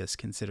enjoy this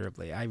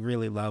considerably. I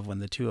really love when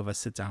the two of us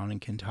sit down and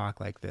can talk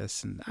like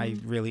this. And I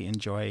really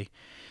enjoy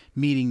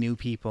meeting new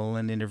people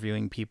and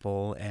interviewing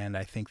people. And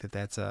I think that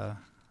that's a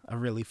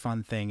really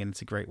fun thing. And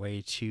it's a great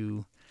way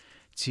to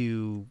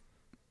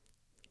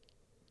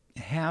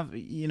have,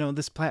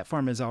 this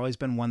platform has always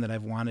been one that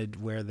I've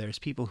wanted, where there's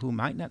people who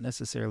might not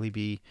necessarily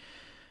be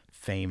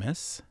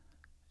famous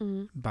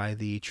by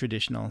the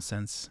traditional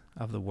sense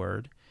of the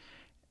word,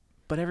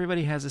 but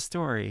everybody has a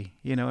story.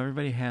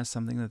 Everybody has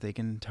something that they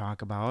can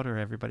talk about, or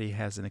everybody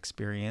has an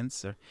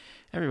experience, or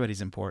everybody's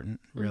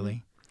important,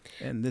 really.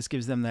 And this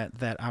gives them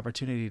that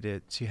opportunity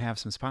to have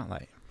some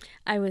spotlight.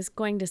 I was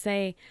going to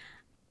say,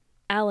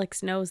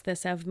 Alex knows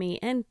this of me,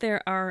 and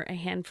there are a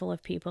handful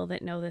of people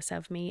that know this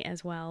of me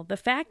as well. The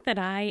fact that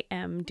I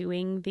am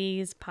doing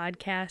these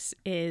podcasts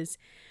is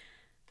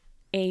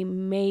a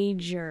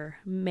major,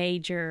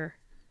 major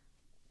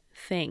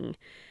thing.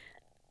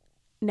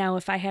 Now,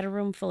 if I had a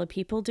room full of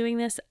people doing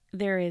this,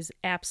 there is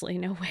absolutely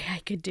no way I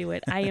could do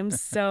it. I am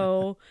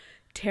so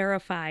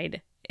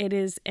terrified. It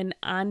is an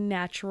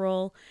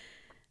unnatural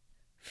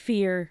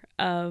fear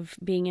of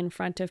being in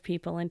front of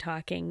people and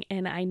talking.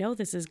 And I know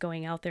this is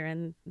going out there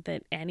and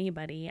that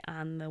anybody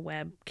on the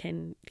web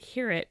can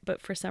hear it,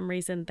 but for some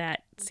reason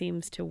that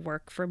seems to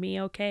work for me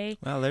okay.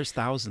 Well, there's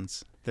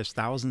thousands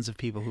of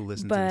people who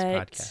listen to this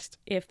podcast.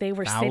 If they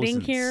were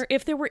sitting here,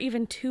 if there were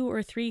even 2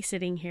 or 3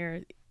 sitting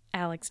here,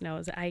 Alex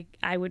knows I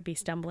would be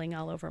stumbling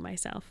all over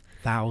myself.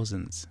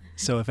 Thousands.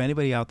 So if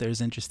anybody out there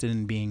is interested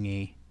in being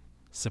a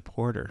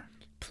supporter,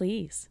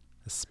 please,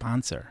 a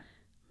sponsor,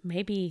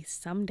 maybe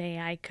someday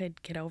I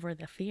could get over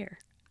the fear.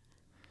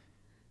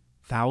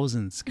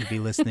 Thousands could be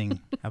listening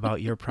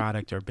about your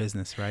product or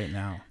business right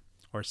now,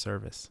 or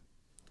service.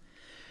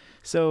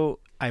 So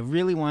I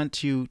really want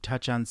to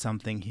touch on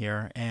something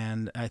here,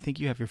 and I think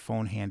you have your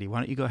phone handy. Why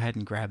don't you go ahead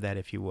and grab that,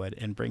 if you would,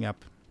 and bring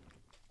up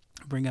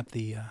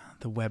the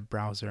web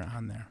browser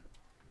on there.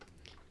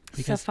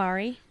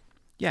 Safari?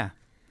 Yeah,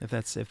 if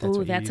that's what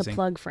you're that's using. A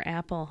plug for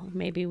Apple.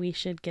 Maybe we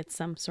should get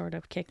some sort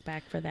of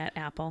kickback for that,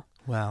 Apple.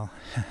 Well,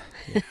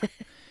 yeah.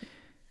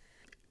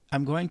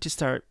 I'm going to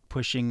start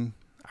pushing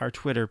our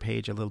Twitter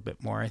page a little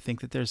bit more. I think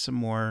that there's some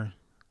more,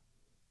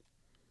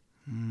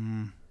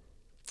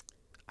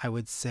 I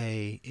would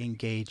say,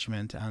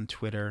 engagement on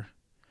Twitter,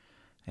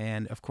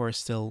 and of course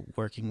still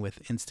working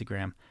with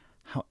Instagram.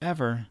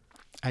 However,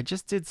 I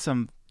just did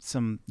some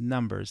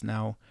numbers.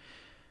 Now,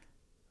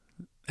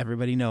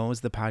 everybody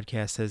knows the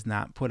podcast has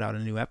not put out a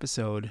new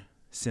episode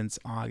since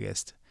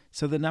August.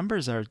 So the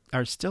numbers are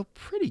still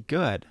pretty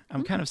good.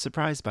 I'm kind of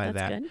surprised by That's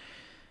that. good.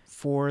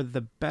 For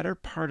the better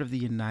part of the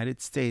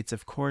United States,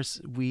 of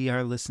course, we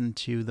are listened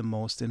to the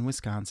most in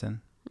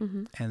Wisconsin.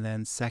 Mm-hmm. And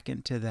then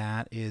second to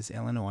that is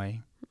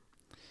Illinois.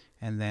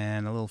 And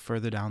then a little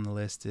further down the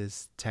list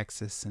is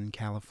Texas and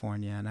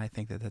California. And I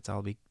think that that's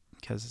all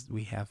because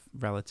we have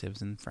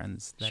relatives and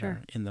friends that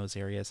are in those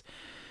areas.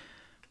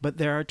 But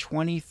there are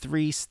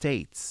 23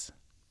 states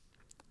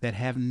that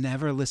have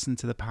never listened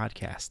to the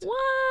podcast.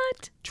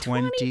 What?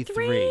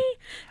 23.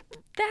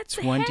 That's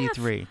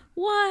 23. Half.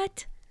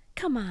 What?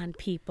 Come on,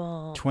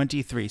 people.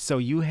 23. So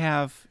you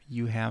have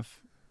your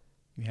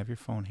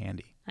phone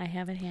handy. I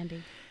have it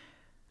handy.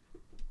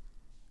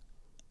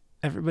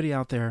 Everybody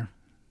out there,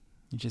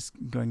 you're just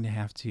going to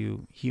have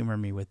to humor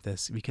me with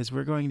this because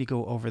we're going to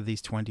go over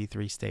these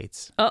 23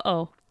 states.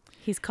 Uh-oh.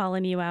 He's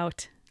calling you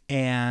out.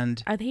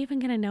 And are they even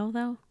going to know,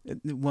 though?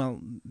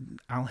 Well,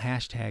 I'll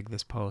hashtag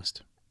this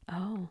post.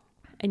 Oh.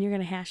 And you're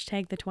going to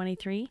hashtag the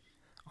 23?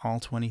 All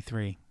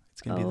 23.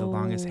 It's going to be the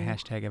longest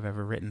hashtag I've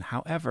ever written.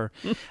 However,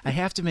 I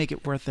have to make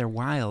it worth their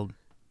while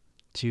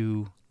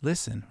to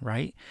listen,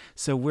 right?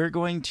 So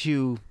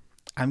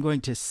I'm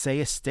going to say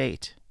a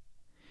state,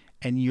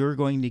 and you're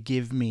going to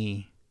give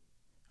me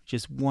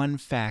just one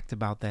fact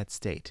about that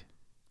state.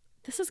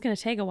 This is going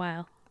to take a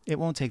while. It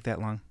won't take that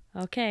long.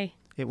 Okay.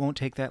 It won't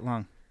take that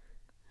long.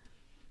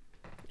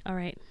 All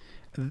right.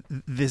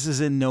 This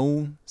is in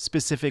no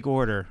specific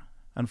order.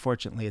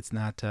 Unfortunately, it's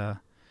not,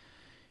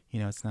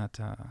 it's not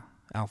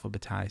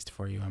alphabetized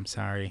for you. I'm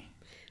sorry.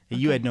 Okay.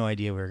 You had no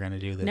idea we were going to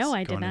do this. No,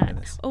 I did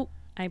not. Oh,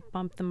 I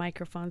bumped the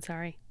microphone.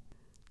 Sorry.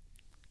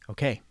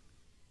 Okay.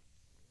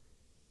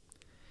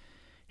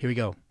 Here we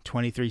go.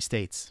 23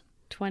 states.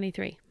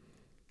 23.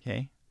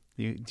 Okay.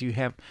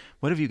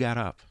 What have you got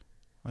up?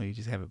 Well, you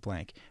just have it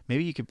blank.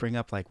 Maybe you could bring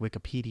up like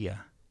Wikipedia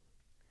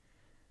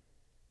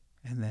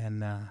and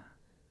then,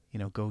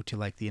 go to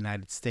like the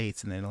United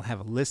States, and then it'll have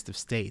a list of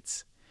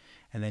states,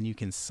 and then you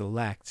can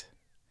select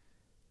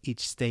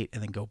each state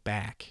and then go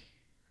back.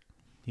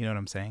 You know what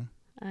I'm saying?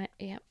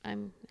 Yep,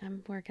 I'm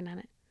working on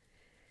it.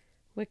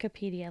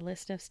 Wikipedia,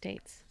 list of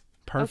states.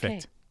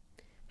 Perfect.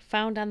 Okay.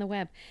 Found on the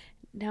web.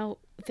 Now,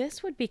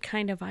 this would be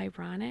kind of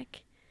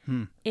ironic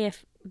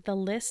if the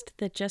list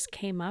that just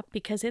came up,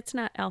 because it's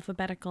not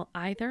alphabetical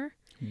either.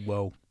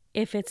 Whoa.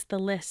 If it's the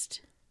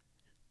list,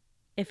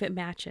 if it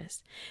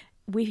matches.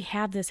 We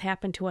have this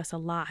happen to us a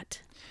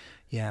lot.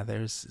 Yeah,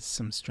 there's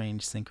some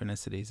strange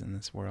synchronicities in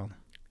this world.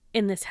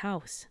 In this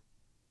house.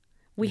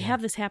 We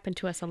have this happen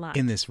to us a lot.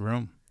 In this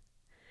room.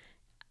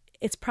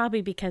 It's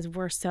probably because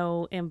we're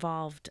so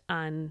involved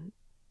on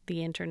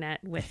the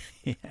internet with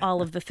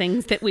all of the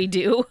things that we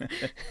do.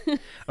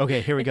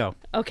 Okay, here we go.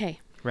 Okay.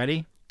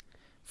 Ready?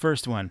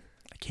 First one.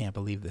 I can't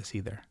believe this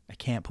either. I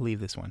can't believe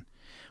this one.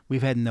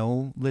 We've had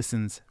no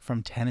listens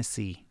from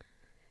Tennessee.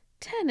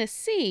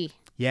 Tennessee.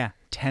 Yeah,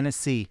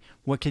 Tennessee.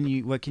 What can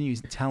you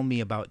tell me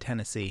about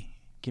Tennessee?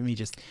 Give me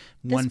just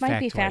one factoid. This might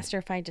be faster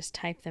if I just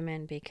type them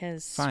in,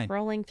 because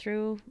scrolling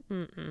through,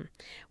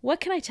 What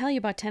can I tell you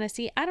about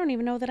Tennessee? I don't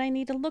even know that I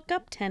need to look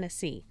up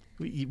Tennessee.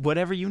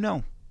 Whatever you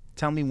know.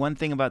 Tell me one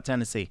thing about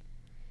Tennessee.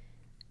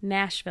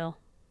 Nashville.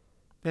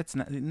 That's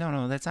not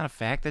that's not a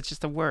fact. That's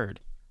just a word.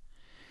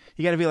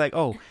 You got to be like,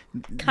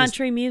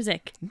 country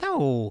music.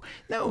 No,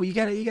 you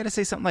got to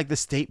say something like the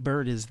state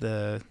bird is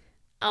the.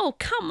 Oh,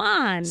 come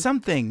on.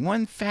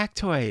 One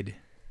factoid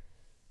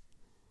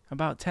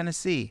about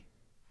Tennessee.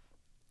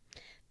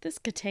 This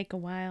could take a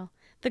while.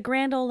 The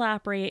Grand Ole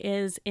Opry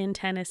is in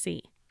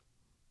Tennessee.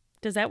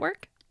 Does that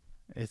work?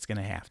 It's going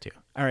to have to.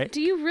 All right. Do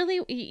you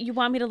really, you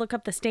want me to look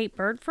up the state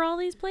bird for all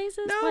these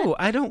places? No,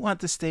 what? I don't want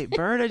the state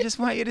bird. I just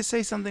want you to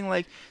say something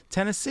like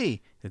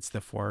Tennessee. It's the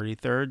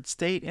 43rd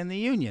state in the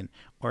Union.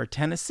 Or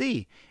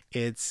Tennessee.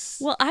 It's...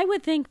 Well, I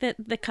would think that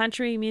the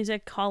Country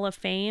Music Hall of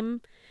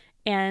Fame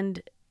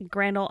and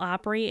Grand Ole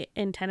Opry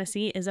in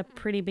Tennessee is a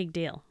pretty big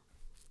deal.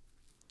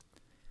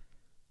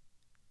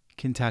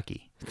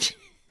 Kentucky.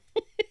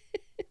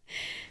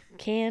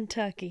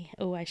 Kentucky.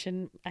 Oh, I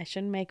shouldn't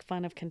make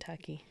fun of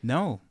Kentucky.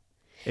 No.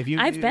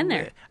 I've been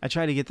there. I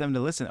try to get them to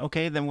listen.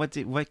 Okay, then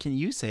what can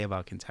you say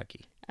about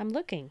Kentucky? I'm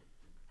looking.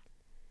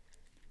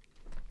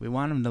 We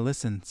want them to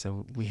listen,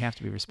 so we have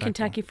to be respectful.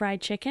 Kentucky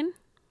Fried Chicken.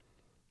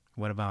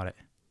 What about it?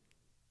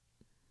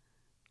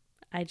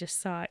 I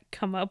just saw it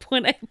come up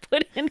when I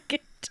put in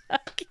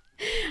Kentucky.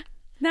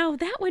 Now,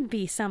 that would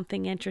be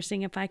something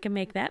interesting if I could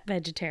make that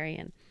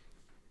vegetarian.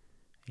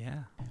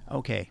 Yeah.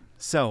 Okay,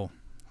 so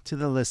to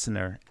the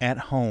listener at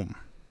home,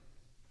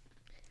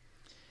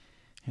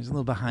 here's a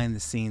little behind the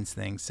scenes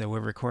thing. So we're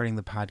recording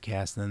the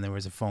podcast, and then there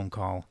was a phone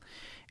call,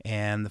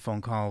 and the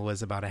phone call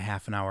was about a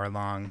half an hour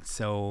long.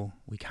 So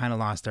we kind of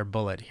lost our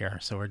bullet here.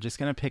 So we're just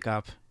going to pick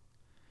up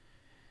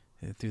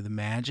through the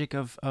magic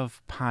of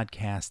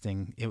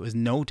podcasting. It was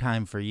no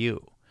time for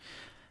you,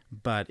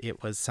 but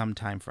it was some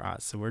time for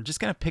us. So we're just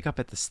going to pick up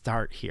at the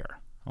start here.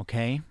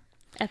 Okay.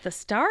 At the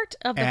start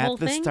of the whole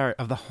thing? At the start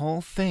of the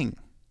whole thing.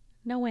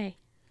 No way.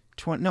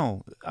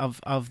 No,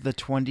 of the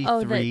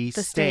Oh, 23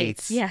 the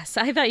states. Yes,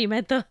 I thought you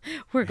meant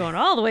we're going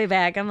all the way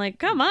back. I'm like,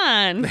 come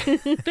on.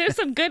 There's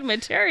some good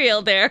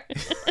material there.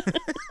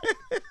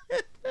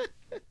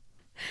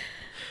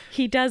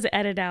 He does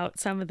edit out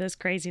some of this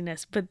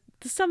craziness, but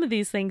some of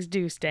these things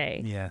do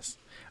stay. Yes.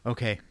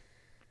 Okay.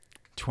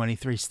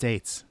 23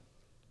 states.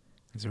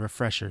 As a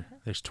refresher,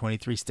 there's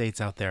 23 states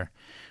out there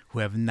who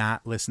have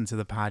not listened to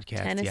the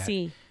podcast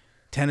Tennessee. yet.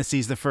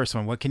 Tennessee's the first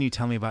one. What can you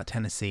tell me about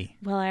Tennessee?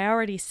 Well, I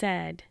already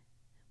said,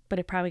 but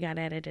it probably got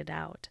edited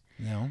out.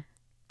 No?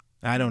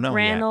 I don't know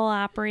Grand yet. Ole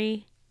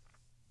Opry,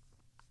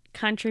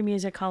 Country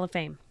Music Hall of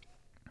Fame.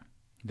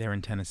 They're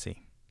in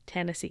Tennessee.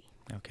 Tennessee.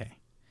 Okay.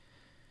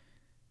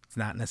 It's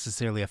not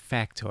necessarily a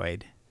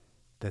factoid.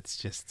 That's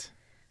just...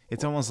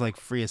 It's almost like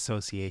free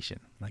association.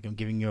 Like I'm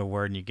giving you a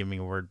word and you're giving me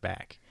a word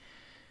back.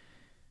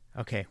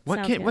 Okay.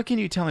 What can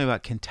you tell me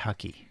about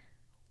Kentucky?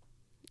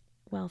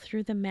 Well,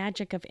 through the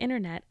magic of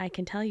internet, I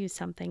can tell you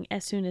something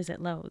as soon as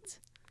it loads.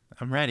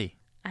 I'm ready.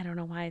 I don't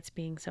know why it's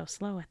being so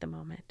slow at the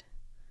moment.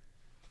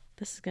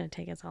 This is going to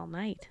take us all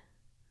night.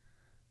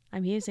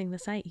 I'm using the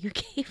site you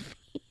gave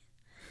me.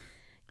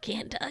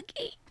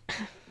 Kentucky.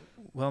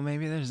 Well,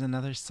 maybe there's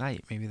another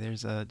site. Maybe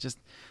there's a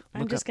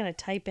I'm just going to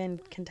type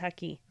in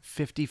Kentucky.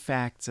 50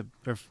 facts,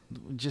 or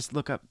just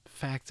look up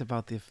facts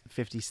about the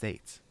 50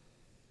 states.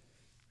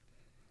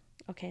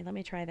 Okay, let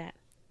me try that.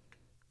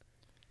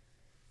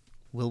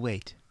 We'll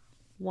wait.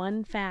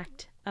 One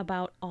fact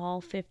about all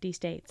 50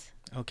 states.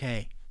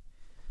 Okay.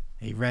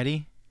 Are you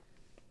ready?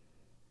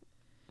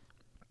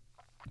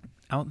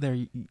 Out there,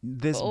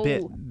 this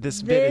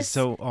bit is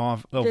so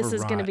overwrought. This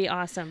is going to be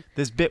awesome.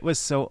 This bit was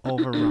so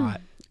overwrought.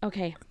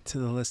 Okay. To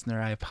the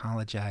listener, I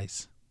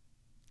apologize.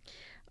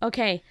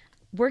 Okay,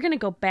 we're going to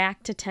go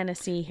back to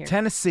Tennessee here.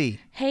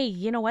 Tennessee. Hey,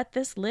 you know what?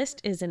 This list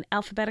is in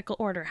alphabetical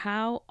order.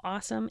 How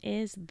awesome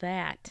is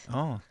that?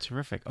 Oh,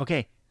 terrific.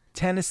 Okay,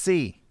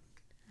 Tennessee.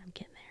 I'm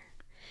getting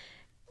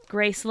there.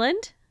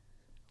 Graceland.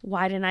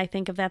 Why didn't I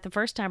think of that the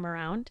first time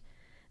around?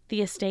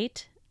 The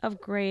estate of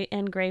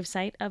and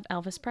gravesite of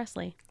Elvis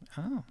Presley.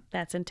 Oh.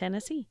 That's in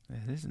Tennessee.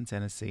 It is in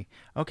Tennessee.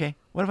 Okay,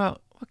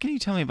 what can you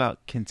tell me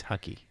about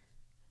Kentucky?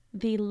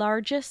 The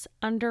largest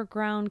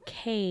underground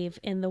cave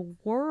in the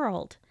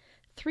world,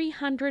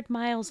 300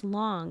 miles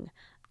long,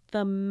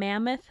 the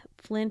Mammoth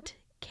Flint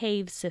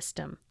Cave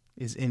System.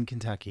 Is in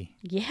Kentucky.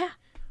 Yeah.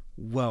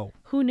 Whoa.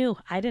 Who knew?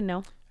 I didn't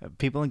know.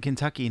 People in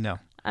Kentucky know.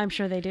 I'm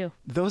sure they do.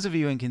 Those of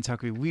you in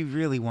Kentucky, we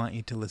really want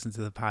you to listen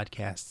to the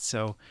podcast.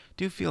 So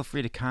do feel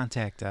free to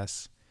contact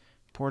us,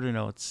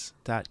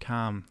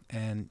 PorterNotes.com,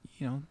 and,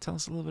 tell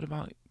us a little bit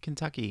about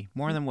Kentucky,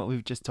 more than what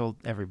we've just told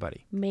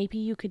everybody. Maybe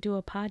you could do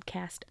a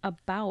podcast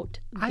about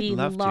I'd the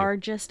love to.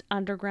 largest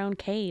underground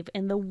cave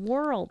in the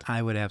world.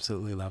 I would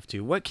absolutely love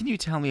to. What can you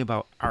tell me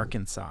about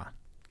Arkansas?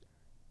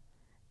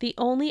 The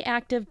only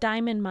active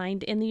diamond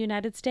mine in the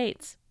United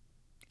States.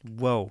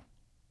 Whoa.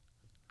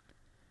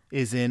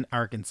 Is in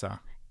Arkansas.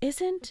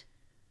 Isn't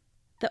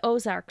the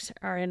Ozarks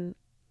are in?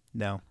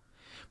 No.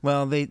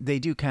 Well, they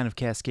do kind of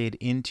cascade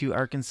into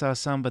Arkansas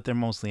some, but they're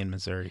mostly in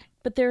Missouri.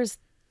 But there's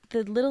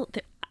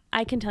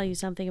I can tell you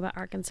something about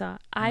Arkansas.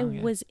 I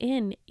was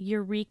in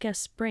Eureka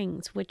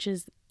Springs, which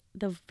is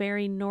the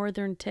very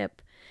northern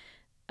tip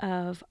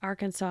of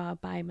Arkansas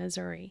by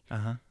Missouri.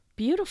 Uh-huh.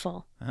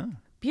 Beautiful. Oh.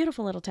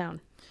 Beautiful little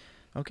town.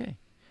 Okay.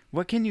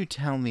 What can you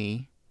tell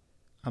me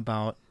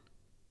about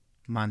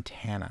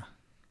Montana?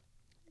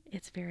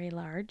 It's very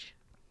large.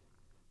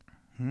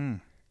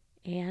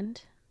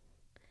 And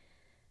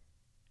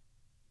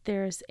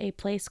there's a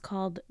place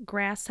called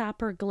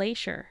Grasshopper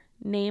Glacier,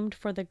 named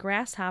for the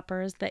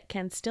grasshoppers that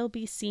can still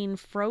be seen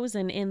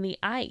frozen in the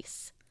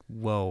ice.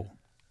 Whoa.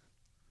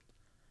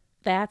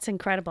 That's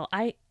incredible.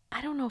 I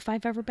don't know if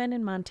I've ever been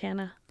in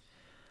Montana.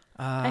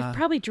 I've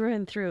probably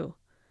driven through.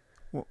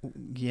 Well,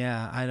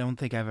 yeah, I don't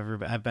think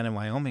I've been in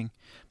Wyoming,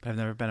 but I've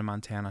never been in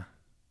Montana.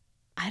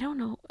 I don't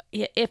know.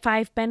 If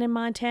I've been in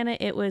Montana,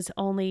 it was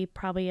only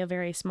probably a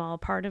very small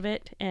part of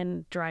it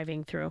and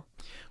driving through.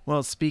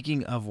 Well,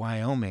 speaking of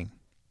Wyoming.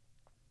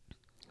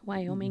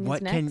 Wyoming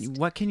is next.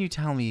 What can you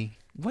tell me?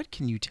 What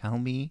can you tell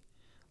me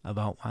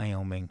about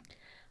Wyoming?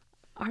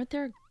 Aren't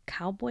there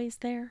cowboys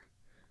there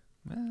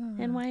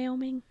in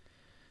Wyoming?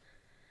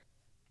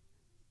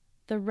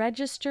 The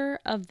Register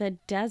of the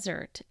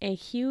Desert, a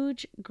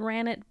huge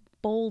granite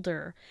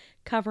boulder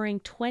covering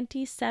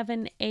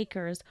 27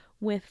 acres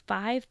with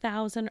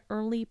 5,000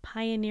 early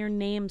pioneer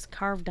names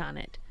carved on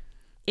it,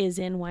 is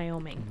in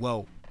Wyoming.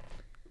 Whoa.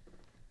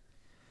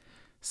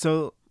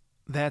 So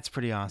that's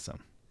pretty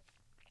awesome.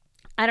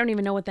 I don't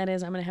even know what that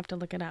is. I'm going to have to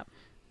look it up.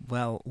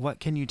 Well, what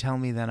can you tell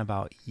me then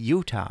about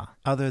Utah,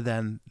 other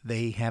than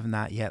they have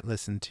not yet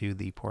listened to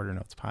the Porter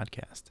Notes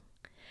podcast?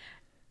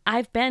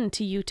 I've been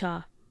to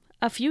Utah,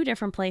 a few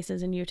different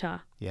places in Utah.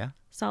 Yeah?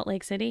 Salt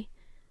Lake City.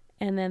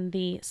 And then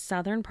the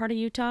southern part of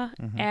Utah,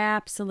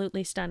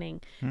 absolutely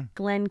stunning.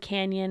 Glen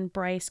Canyon,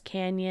 Bryce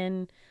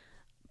Canyon,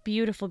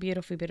 beautiful,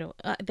 beautiful, beautiful.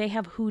 They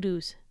have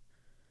hoodoos.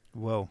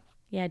 Whoa.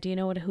 Yeah, do you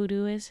know what a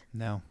hoodoo is?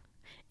 No.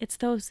 It's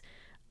those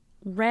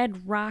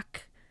red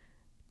rock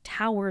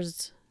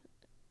towers,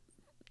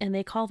 and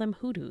they call them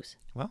hoodoos.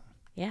 Well,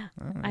 Yeah,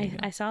 there you go.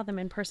 I saw them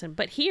in person.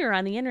 But here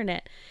on the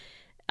internet,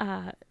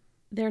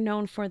 they're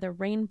known for the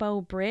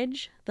Rainbow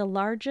Bridge, the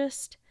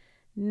largest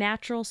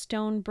natural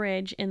stone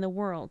bridge in the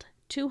world,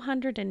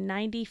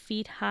 290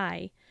 feet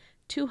high,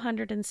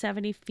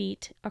 270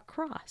 feet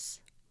across.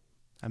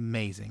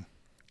 Amazing.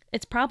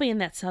 It's probably in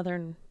that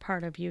southern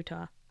part of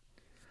Utah.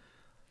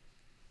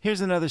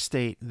 Here's another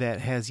state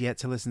that has yet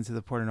to listen to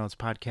the PorterNotes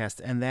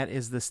podcast, and that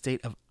is the state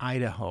of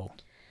Idaho.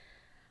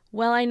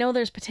 Well, I know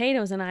there's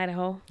potatoes in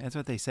Idaho. That's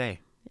what they say.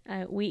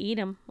 We eat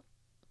them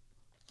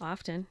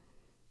often.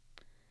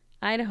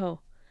 Idaho,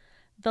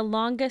 the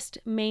longest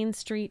main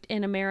street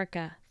in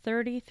America,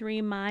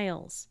 33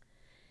 miles,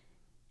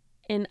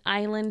 in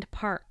Island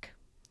Park.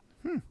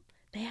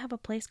 They have a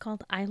place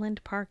called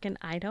Island Park in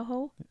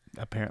Idaho?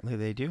 Apparently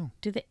they do.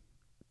 Do they?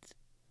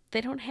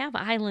 They don't have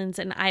islands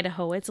in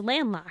Idaho. It's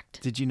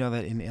landlocked. Did you know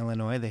that in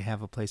Illinois they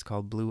have a place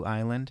called Blue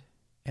Island,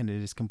 and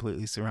it is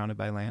completely surrounded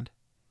by land?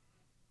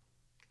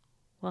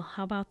 Well,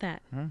 how about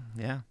that?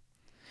 Yeah.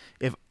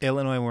 If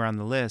Illinois were on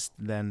the list,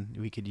 then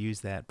we could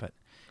use that, but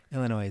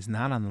Illinois is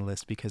not on the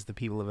list because the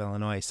people of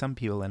Illinois, some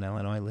people in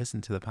Illinois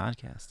listen to the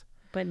podcast.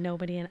 But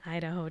nobody in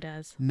Idaho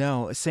does.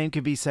 No, same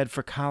could be said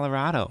for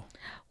Colorado.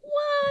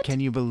 What? Can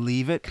you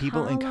believe it?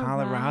 People in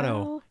Colorado?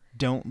 Colorado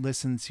don't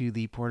listen to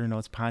the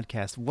PorterNotes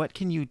podcast. What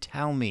can you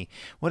tell me?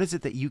 What is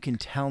it that you can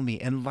tell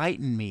me?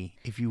 Enlighten me,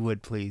 if you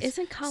would, please.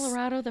 Isn't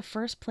Colorado the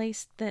first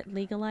place that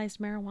legalized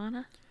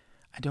marijuana?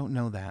 I don't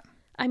know that.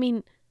 I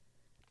mean,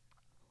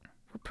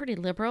 we're pretty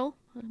liberal.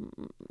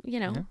 You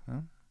know, Yeah,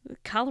 well,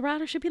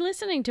 Colorado should be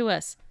listening to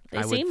us. They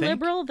I would seem think.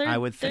 liberal. I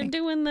would They're think.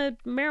 doing the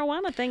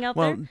marijuana thing out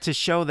well, there. to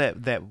show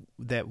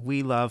that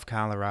we love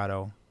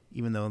Colorado,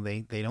 even though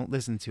they don't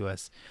listen to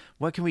us,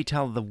 what can we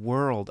tell the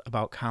world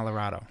about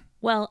Colorado?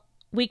 Well,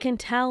 we can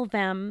tell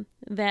them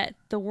that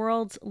the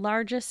world's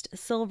largest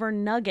silver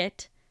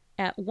nugget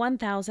at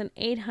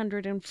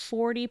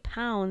 1,840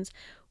 pounds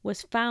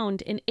was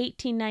found in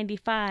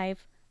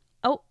 1895.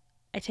 Oh,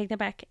 I take that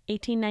back.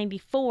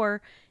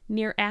 1894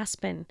 near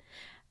Aspen.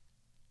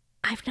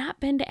 I've not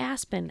been to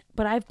Aspen,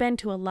 but I've been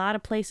to a lot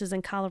of places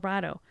in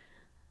Colorado.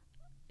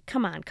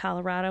 Come on,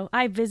 Colorado.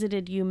 I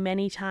visited you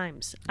many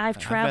times. I've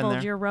been traveled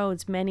there. your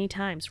roads many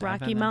times. I've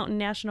Rocky been there. Mountain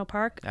National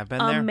Park. I've been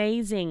there.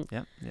 Amazing.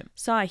 Yep.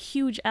 Saw a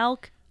huge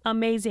elk.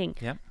 Amazing.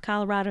 Yep.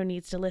 Colorado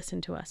needs to listen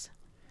to us.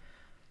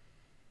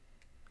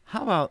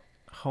 How about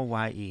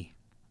Hawaii?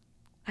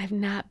 I've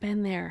not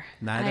been there.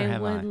 Neither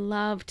have I. would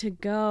love to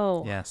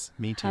go. Yes,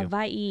 me too.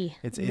 Hawaii.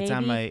 It's Maybe-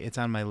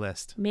 on my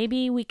list.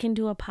 Maybe we can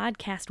do a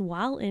podcast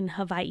while in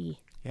Hawaii.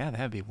 Yeah,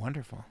 that'd be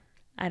wonderful.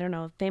 I don't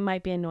know. They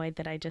might be annoyed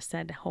that I just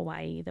said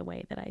Hawaii the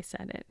way that I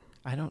said it.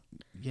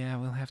 Yeah,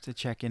 we'll have to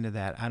check into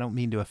that. I don't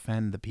mean to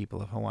offend the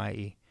people of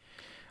Hawaii.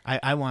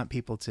 I want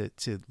people to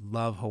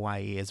love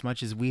Hawaii as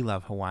much as we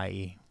love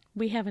Hawaii.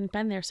 We haven't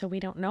been there, so we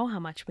don't know how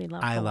much we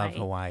love I Hawaii. love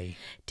Hawaii.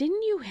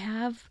 Didn't you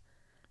have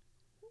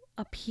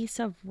a piece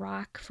of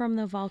rock from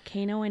the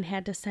volcano and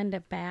had to send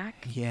it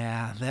back?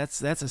 Yeah,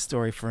 that's a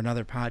story for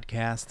another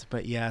podcast.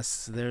 But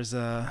yes, there's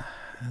a...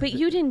 But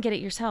you didn't get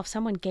it yourself.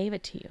 Someone gave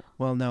it to you.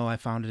 Well, no, I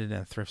found it in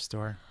a thrift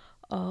store.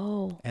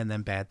 Oh. And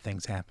then bad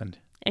things happened.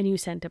 And you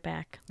sent it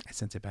back. I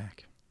sent it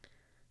back.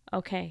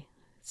 Okay.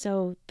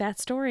 So that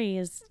story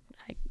is,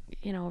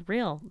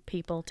 real.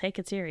 People, take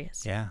it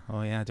serious. Yeah.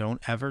 Oh, yeah.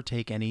 Don't ever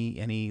take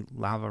any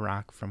lava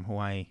rock from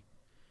Hawaii.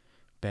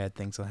 Bad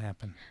things will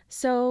happen.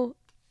 So,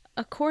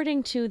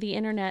 according to the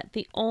internet,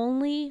 the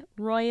only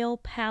royal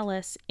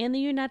palace in the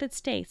United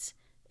States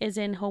is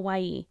in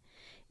Hawaii.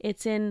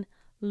 It's in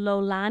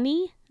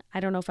Lolani. I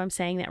don't know if I'm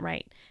saying that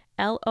right.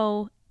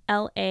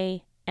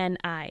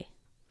 Lolani.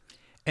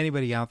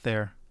 Anybody out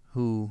there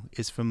who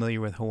is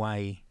familiar with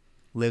Hawaii,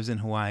 lives in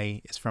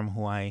Hawaii, is from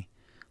Hawaii,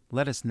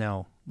 let us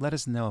know. Let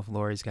us know if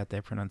Laurie's got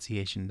that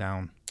pronunciation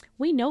down.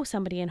 We know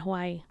somebody in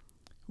Hawaii.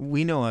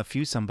 We know a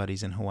few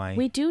somebodies in Hawaii.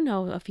 We do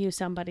know a few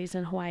somebodies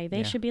in Hawaii.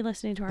 They should be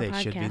listening to our podcast.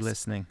 They should be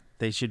listening.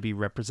 They should be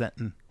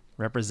representing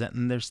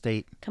their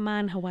state. Come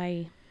on,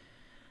 Hawaii.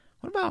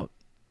 What about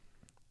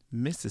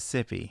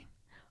Mississippi?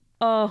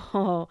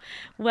 Oh,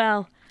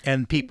 well,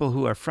 And people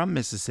who are from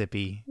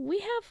Mississippi.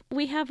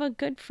 we have a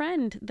good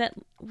friend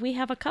we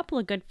have a couple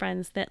of good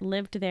friends that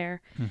lived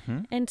there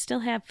and still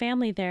have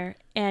family there.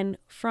 And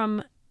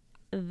from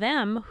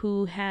them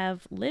who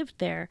have lived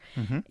there,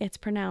 it's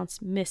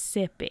pronounced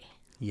Mississippi.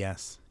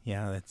 Yes.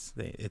 Yeah,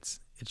 it's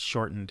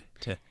shortened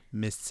to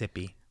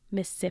Mississippi.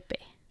 Mississippi.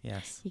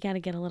 Yes. You got to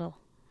get a little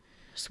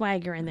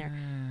swagger in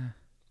there.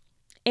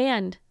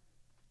 And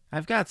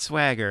I've got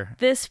swagger.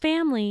 this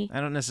family, I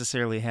don't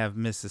necessarily have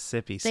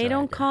Mississippi swagger. they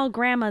don't call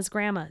grandmas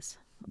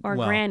or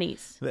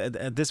grannies.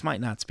 This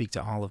might not speak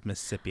to all of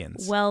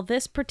Mississippians. Well,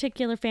 this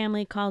particular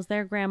family calls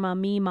their grandma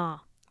Meemaw.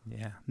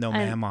 Yeah. No,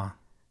 Mama.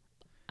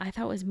 I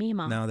thought it was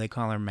Meemaw. No, they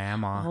call her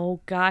Mama.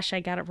 Oh, gosh,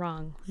 I got it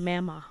wrong.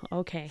 Mama.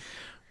 Okay.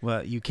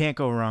 Well, you can't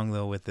go wrong,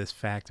 though, with this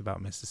fact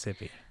about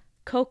Mississippi.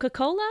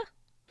 Coca-Cola,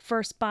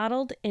 first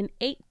bottled in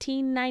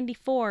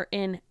 1894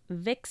 in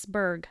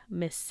Vicksburg,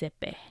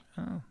 Mississippi.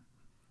 Oh,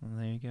 Well,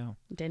 there you go.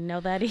 Didn't know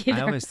that either.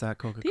 I always thought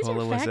These are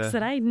Coca-Cola was facts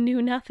that I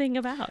knew nothing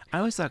about. I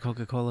always thought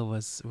Coca-Cola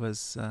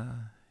was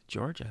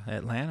Georgia,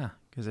 Atlanta,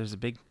 because there's a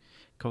big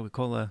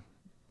Coca-Cola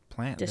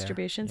plant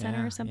Distribution there.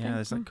 center or something? Yeah,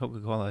 there's like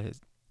Coca-Cola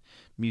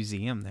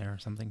museum there or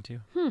something too.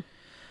 What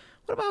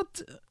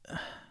about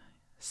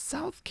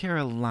South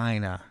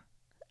Carolina?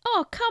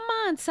 Oh, come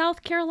on,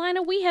 South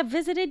Carolina. We have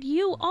visited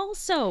you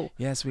also.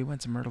 Yes, we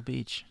went to Myrtle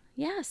Beach.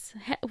 Yes,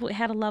 we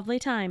had a lovely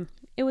time.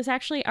 It was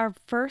actually our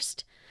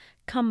first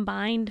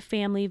combined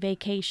family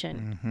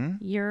vacation,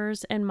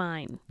 yours and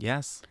mine.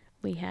 Yes.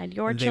 We had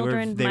your And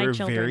children, they my were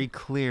children. very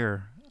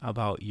clear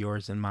about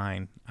yours and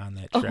mine on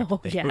that trip.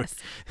 Oh, yes.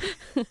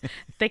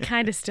 They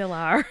kind of still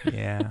are.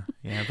 Yeah.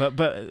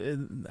 But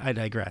I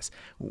digress.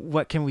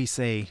 What can we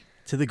say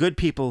to the good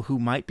people who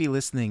might be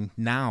listening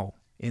now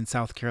in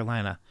South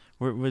Carolina?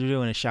 We're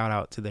doing a shout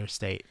out to their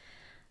state.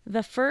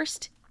 The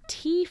first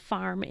tea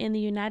farm in the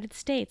United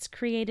States,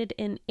 created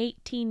in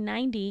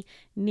 1890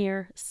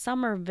 near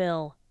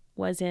Somerville,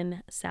 was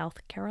in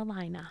South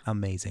Carolina.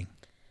 Amazing.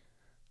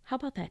 How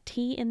about that?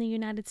 Tea in the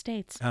United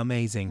States.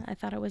 Amazing. I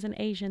thought it was an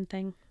Asian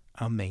thing.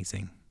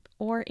 Amazing.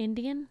 Or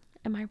Indian.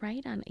 Am I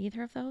right on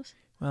either of those?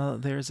 Well,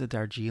 there's a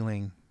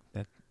Darjeeling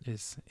that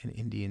is an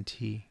Indian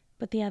tea.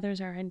 But the others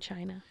are in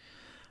China.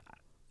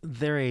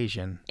 They're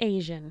Asian.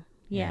 Asian.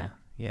 Yeah.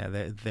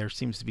 Yeah, there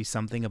seems to be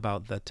something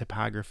about the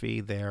topography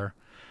there,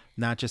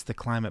 not just the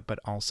climate, but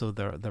also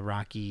the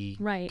rocky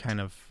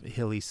kind of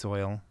hilly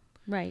soil.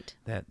 Right.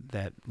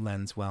 That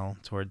lends well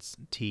towards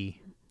tea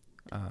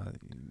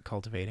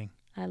cultivating.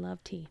 I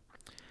love tea.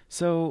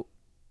 So,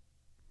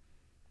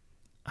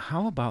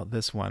 how about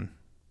this one?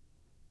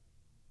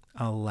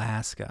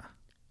 Alaska.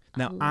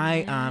 Now,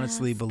 I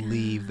honestly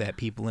believe that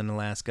people in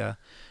Alaska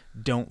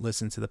don't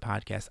listen to the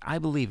podcast. I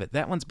believe it.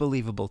 That one's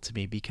believable to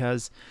me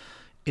because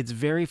it's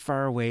very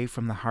far away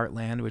from the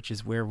heartland, which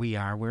is where we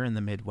are. We're in the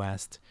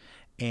Midwest.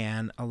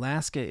 And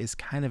Alaska is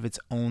kind of its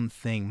own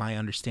thing, my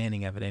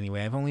understanding of it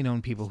anyway. I've only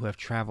known people who have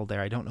traveled there.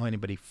 I don't know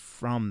anybody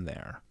from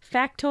there.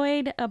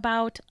 Factoid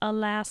about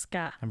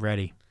Alaska. I'm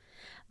ready.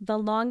 The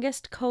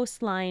longest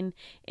coastline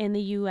in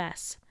the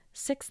U.S.,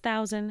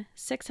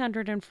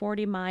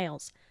 6,640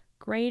 miles,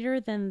 greater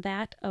than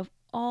that of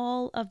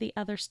all of the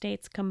other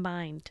states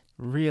combined.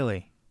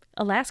 Really?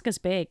 Alaska's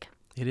big.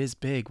 It is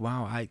big.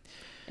 Wow.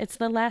 It's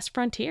the last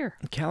frontier.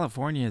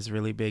 California is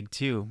really big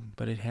too,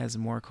 but it has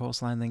more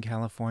coastline than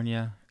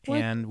California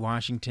and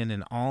Washington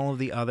and all of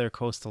the other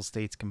coastal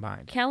states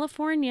combined.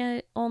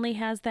 California only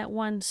has that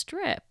one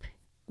strip,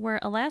 where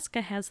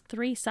Alaska has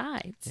 3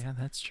 sides. Yeah,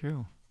 that's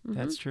true.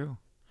 That's true.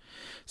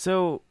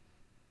 So,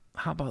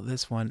 how about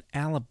this one?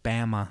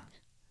 Alabama.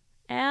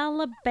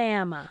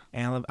 Alabama.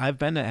 I've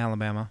been to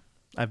Alabama.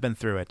 I've been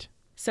through it.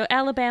 So,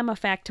 Alabama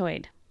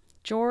factoid.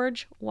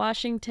 George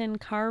Washington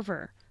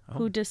Carver,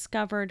 who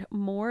discovered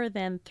more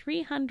than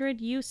 300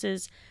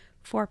 uses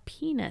for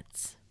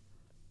peanuts.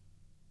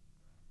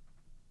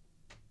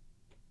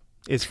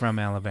 Is from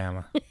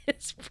Alabama.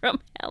 It's from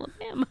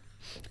Alabama.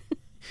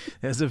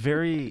 It was a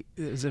very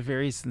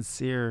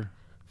sincere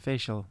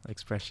facial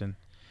expression.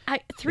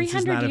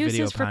 300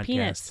 uses for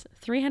peanuts.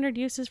 300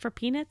 uses for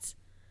peanuts?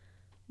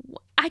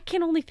 I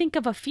can only think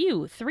of a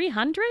few.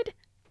 300?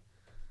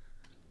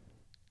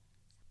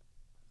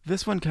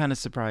 This one kind of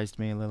surprised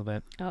me a little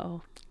bit.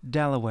 Uh-oh.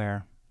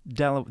 Delaware.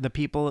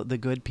 The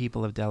good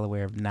people of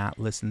Delaware have not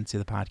listened to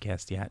the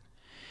podcast yet.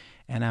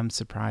 And I'm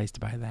surprised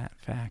by that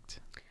fact.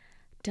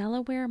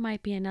 Delaware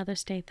might be another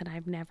state that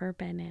I've never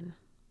been in.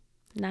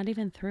 Not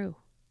even through.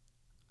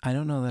 I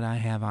don't know that I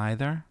have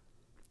either,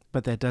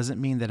 but that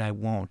doesn't mean that I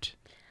won't.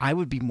 I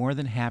would be more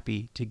than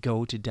happy to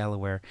go to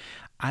Delaware.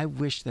 I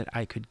wish that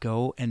I could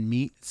go and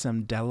meet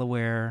some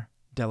Delawareans,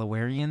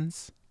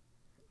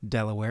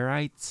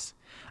 Delawareites.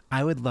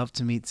 I would love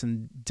to meet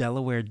some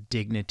Delaware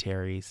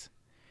dignitaries.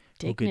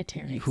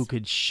 Who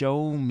could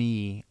show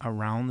me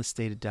around the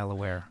state of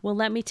Delaware. Well,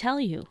 let me tell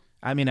you.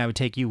 I mean, I would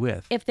take you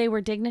with. If they were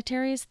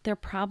dignitaries, they're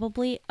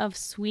probably of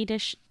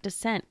Swedish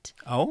descent.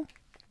 Oh?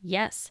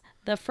 Yes.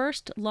 The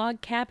first log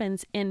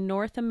cabins in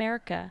North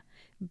America,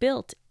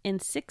 built in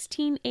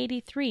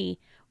 1683,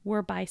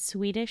 were by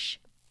Swedish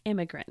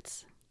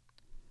immigrants.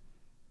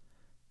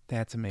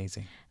 That's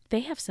amazing. They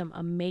have some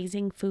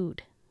amazing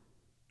food.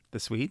 The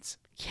Swedes?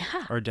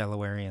 Yeah. Or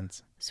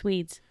Delawareans?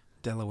 Swedes.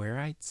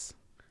 Delawareites?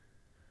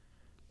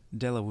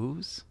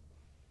 Delawoos?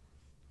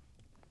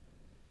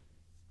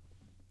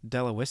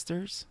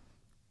 Delawisters?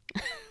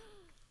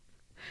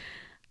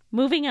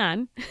 Moving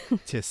on.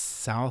 To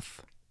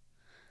South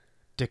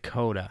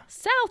Dakota.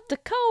 South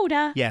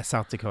Dakota? Yeah,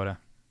 South Dakota.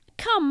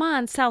 Come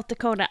on, South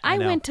Dakota. I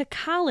know. went to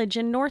college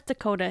in North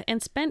Dakota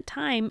and spent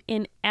time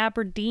in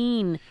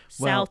Aberdeen,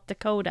 South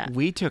Dakota.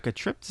 We took a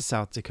trip to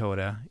South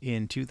Dakota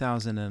in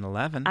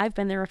 2011. I've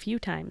been there a few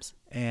times.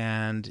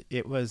 And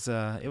it was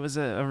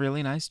a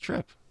really nice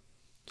trip.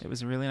 It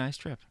was a really nice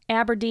trip.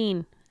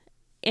 Aberdeen.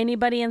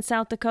 Anybody in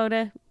South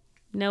Dakota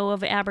know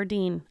of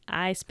Aberdeen?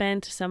 I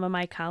spent some of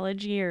my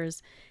college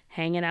years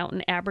hanging out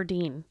in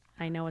Aberdeen.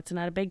 I know it's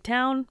not a big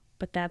town,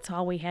 but that's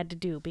all we had to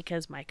do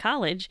because my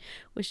college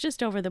was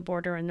just over the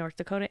border in North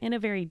Dakota in a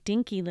very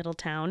dinky little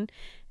town.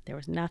 There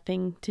was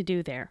nothing to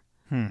do there.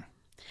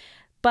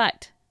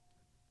 But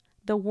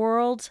the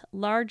world's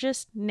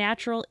largest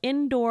natural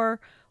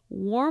indoor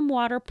warm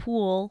water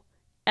pool,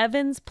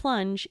 Evans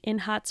Plunge in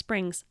Hot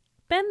Springs.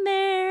 Been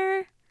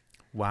there.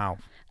 Wow.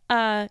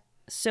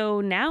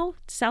 So now,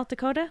 South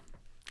Dakota,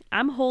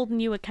 I'm holding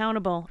you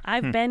accountable.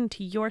 I've been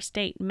to your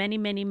state many,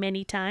 many,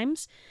 many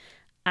times.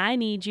 I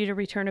need you to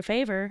return a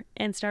favor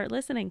and start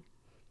listening.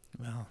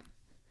 Well,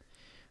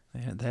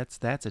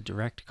 that's a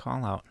direct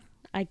call out.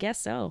 I guess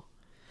so.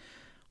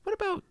 What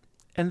about,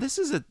 and this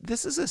is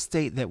a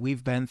state that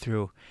we've been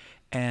through,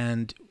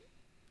 and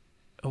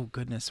oh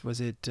goodness,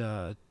 was it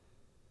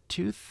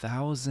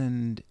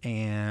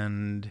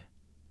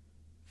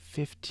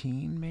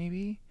 2015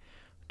 maybe?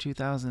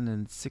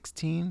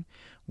 2016,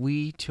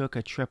 we took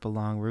a trip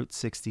along Route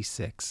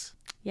 66.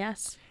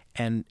 Yes.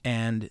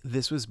 And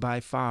this was by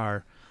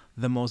far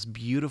the most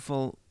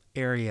beautiful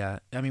area.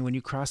 I mean, when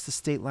you cross the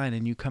state line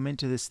and you come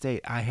into the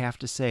state, I have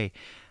to say,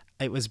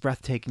 it was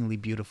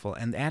breathtakingly beautiful.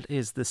 And that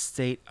is the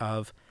state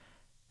of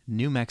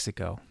New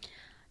Mexico.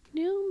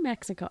 New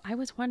Mexico. I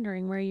was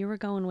wondering where you were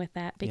going with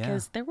that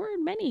because there were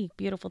many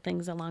beautiful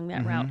things along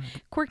that route.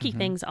 Quirky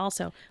things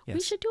also. Yes.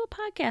 We should do a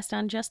podcast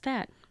on just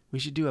that. We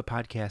should do a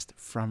podcast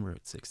from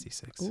Route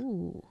 66.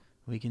 Ooh.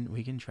 We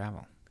can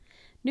travel.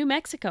 New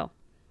Mexico.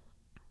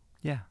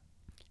 Yeah.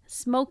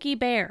 Smokey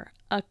Bear,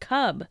 a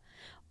cub,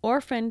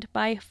 orphaned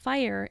by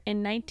fire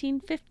in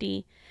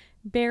 1950,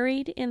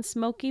 buried in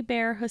Smokey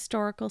Bear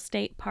Historical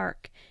State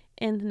Park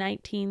in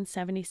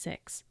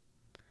 1976.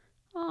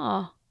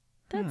 Oh,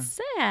 that's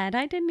sad.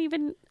 I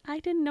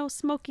didn't know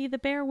Smokey the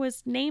Bear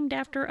was named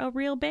after a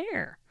real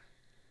bear.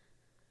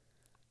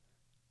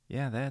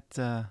 Yeah,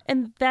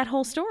 And that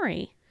whole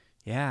story.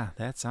 yeah,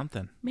 that's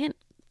something. Man,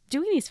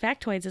 doing these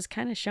factoids is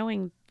kind of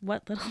showing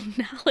what little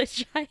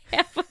knowledge I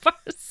have of our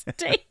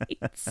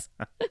states.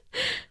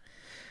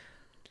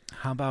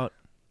 How about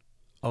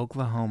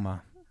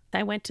Oklahoma?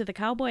 I went to the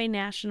Cowboy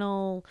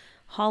National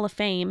Hall of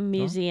Fame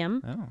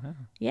Museum. Oh.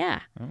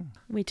 Yeah. Oh.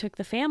 We took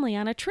the family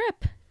on a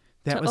trip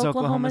That to was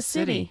Oklahoma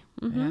City.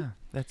 Yeah,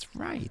 that's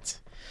right.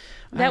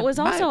 That was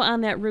also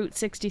on that Route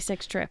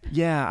 66 trip.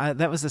 Yeah,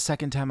 that was the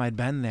second time I'd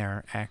been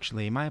there,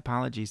 actually. My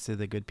apologies to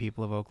the good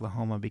people of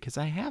Oklahoma because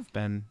I have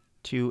been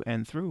to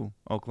and through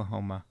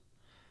Oklahoma.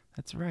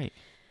 That's right.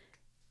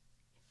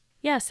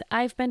 Yes,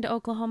 I've been to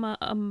Oklahoma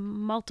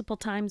multiple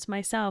times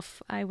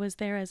myself. I was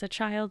there as a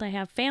child. I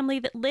have family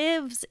that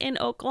lives in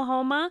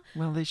Oklahoma.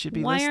 Well, they should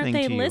be Why listening aren't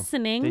they to you.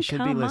 listening? They should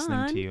be Come listening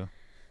on. to you.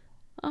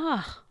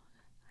 Oh,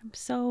 I'm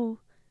so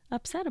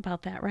upset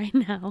about that right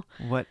now.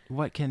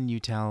 What can you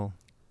tell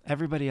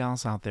everybody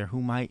else out there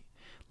who might,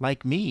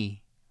 like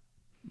me,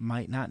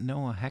 might not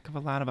know a heck of a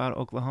lot about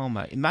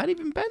Oklahoma? It might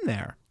even been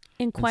there.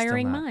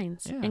 Inquiring not.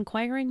 minds. Yeah.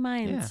 Inquiring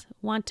minds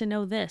want to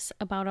know this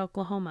about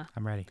Oklahoma.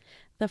 I'm ready.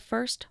 The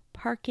first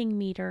parking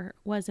meter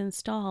was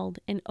installed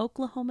in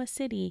Oklahoma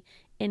City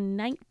in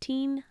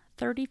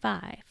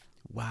 1935.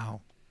 Wow.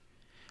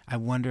 I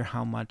wonder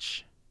how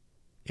much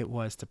it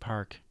was to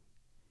park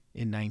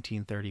in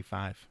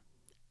 1935.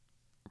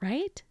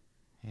 Right?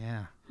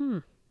 Yeah.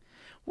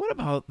 What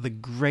about the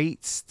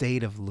great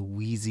state of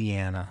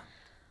Louisiana?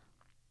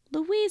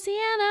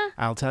 Louisiana.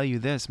 I'll tell you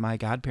this. My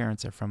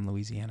godparents are from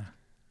Louisiana.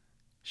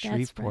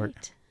 Shreveport.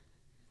 That's right.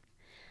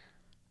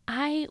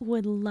 I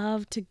would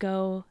love to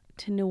go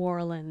to New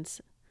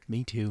Orleans.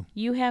 Me too.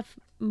 You have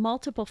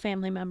multiple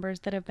family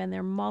members that have been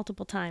there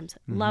multiple times.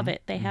 Love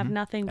it. They have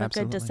nothing but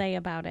good to Absolutely. say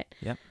about it.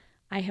 Yep.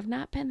 I have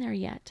not been there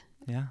yet.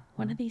 Yeah.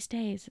 One of these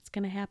days, it's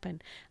going to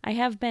happen. I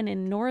have been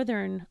in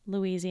northern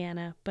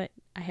Louisiana, but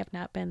I have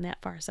not been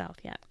that far south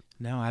yet.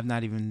 No, I've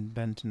not even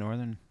been to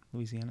northern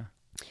Louisiana.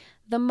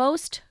 The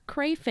most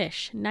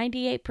crayfish,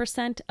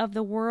 98% of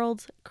the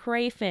world's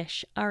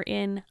crayfish are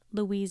in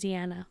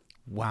Louisiana.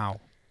 Wow.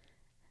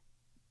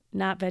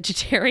 Not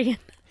vegetarian.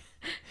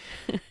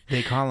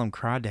 They call them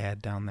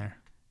crawdad down there.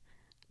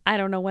 I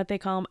don't know what they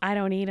call them. I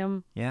don't eat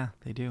them. Yeah,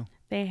 they do.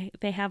 They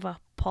have a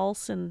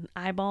pulse and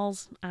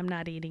eyeballs. I'm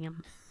not eating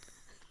them.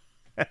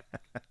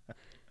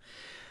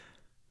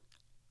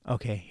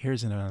 Okay,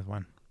 here's another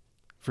one.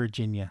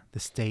 Virginia, the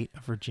state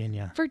of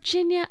Virginia.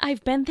 Virginia,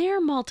 I've been there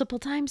multiple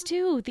times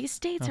too. These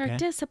states Okay. are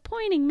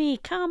disappointing me.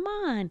 Come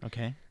on.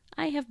 Okay.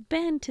 I have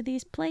been to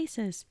these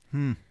places.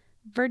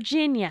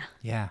 Virginia,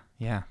 Yeah.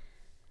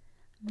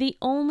 the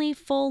only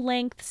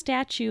full-length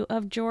statue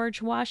of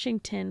George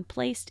Washington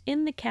placed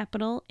in the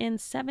Capitol in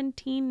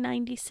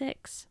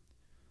 1796.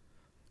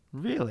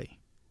 Really?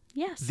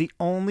 Yes. The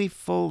only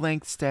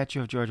full-length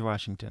statue of George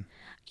Washington.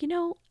 You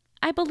know,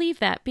 I believe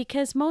that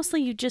because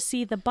mostly you just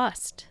see the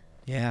bust.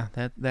 Yeah,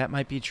 that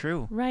might be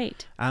true.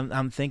 Right.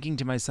 I'm thinking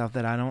to myself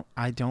that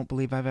I don't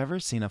believe I've ever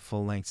seen a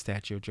full-length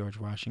statue of George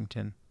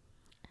Washington.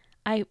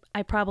 I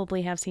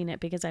probably have seen it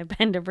because I've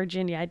been to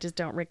Virginia. I just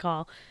don't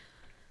recall.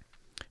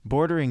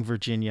 Bordering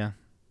Virginia,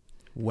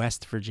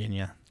 West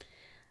Virginia.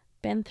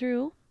 Been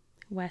through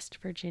West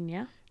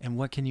Virginia. And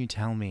what can you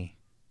tell me?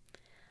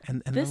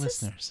 And the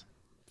listeners.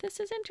 This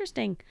is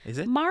interesting. Is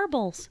it?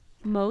 Marbles.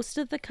 Most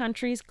of the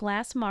country's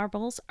glass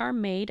marbles are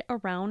made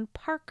around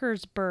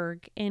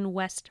Parkersburg in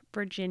West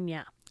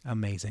Virginia.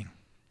 Amazing.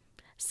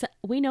 So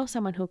we know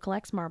someone who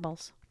collects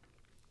marbles.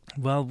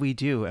 Well, we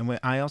do. And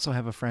I also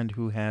have a friend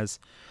who has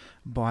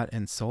bought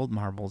and sold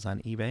marbles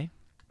on eBay.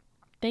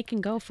 They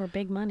can go for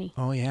big money.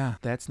 Oh, yeah.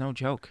 That's no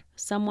joke.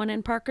 Someone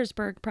in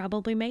Parkersburg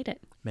probably made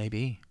it.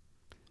 Maybe.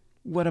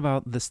 What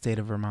about the state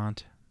of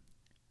Vermont?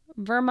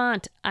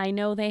 Vermont. I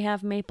know they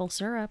have maple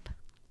syrup.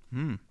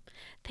 Hmm.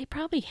 They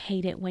probably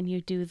hate it when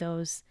you do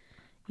those,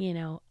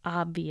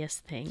 obvious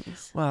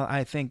things. Well,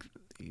 I think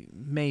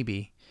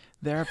maybe.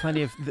 There are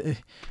plenty of...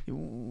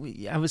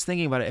 I was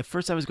thinking about it. At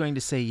first, I was going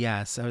to say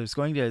yes. I was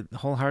going to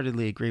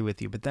wholeheartedly agree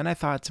with you. But then I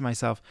thought to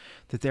myself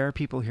that there are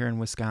people here in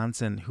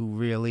Wisconsin who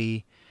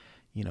really,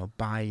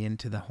 buy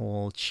into the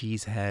whole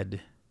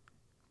cheesehead,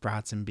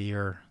 brats and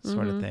beer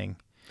sort of thing.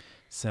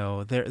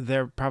 So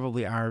there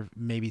probably are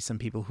maybe some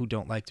people who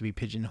don't like to be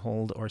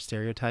pigeonholed or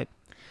stereotyped.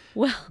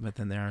 Well, but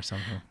then there are some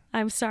who...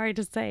 I'm sorry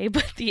to say,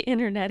 but the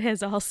internet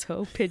has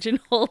also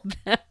pigeonholed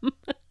them.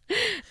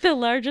 The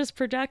largest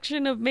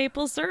production of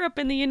maple syrup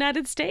in the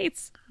United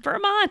States,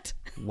 Vermont.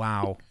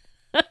 Wow.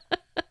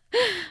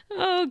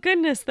 Oh,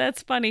 goodness,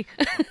 that's funny.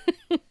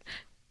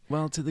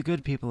 Well, to the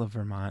good people of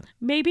Vermont.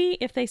 Maybe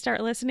if they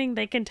start listening,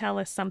 they can tell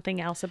us something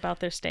else about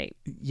their state.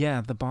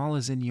 Yeah, the ball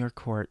is in your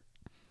court.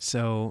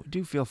 So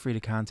do feel free to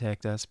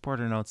contact us,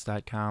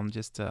 PorterNotes.com.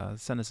 Just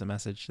send us a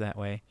message that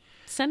way.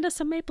 Send us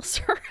some maple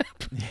syrup.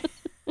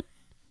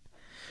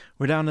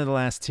 We're down to the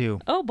last two.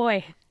 Oh,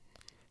 boy.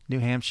 New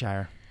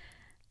Hampshire.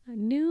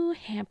 New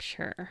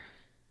Hampshire.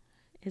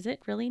 Is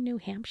it really New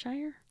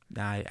Hampshire?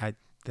 That's I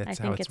how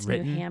think it's it's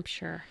written. New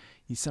Hampshire.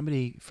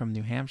 Somebody from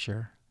New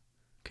Hampshire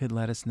could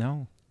let us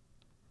know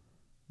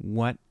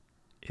what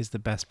is the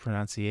best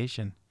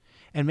pronunciation.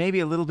 And maybe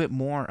a little bit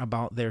more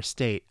about their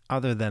state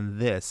other than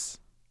this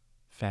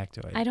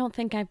factoid. I don't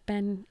think I've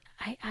been...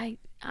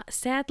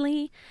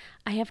 sadly,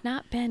 I have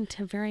not been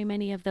to very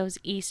many of those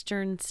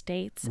eastern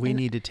states. We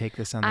need to take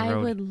this on the road.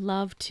 I would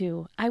love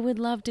to. I would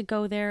love to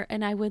go there,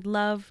 and I would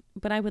love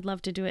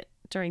to do it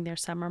during their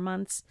summer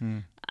months.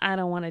 I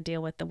don't want to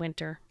deal with the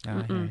winter.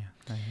 I hear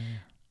you.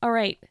 All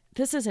right.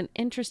 This is an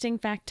interesting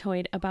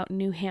factoid about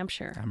New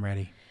Hampshire. I'm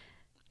ready.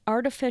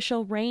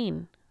 Artificial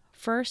rain,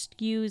 first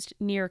used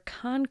near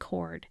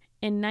Concord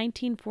in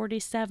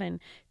 1947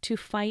 to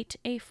fight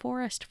a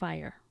forest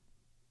fire.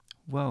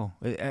 Whoa.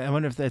 I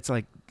wonder if that's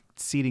like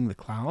seeding the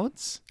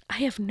clouds? I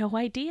have no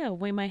idea.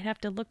 We might have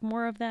to look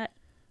more of that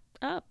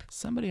up.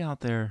 Somebody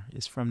out there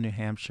is from New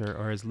Hampshire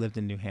or has lived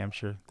in New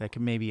Hampshire that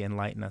could maybe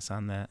enlighten us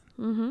on that.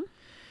 Mm-hmm.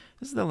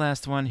 This is the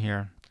last one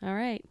here. All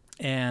right.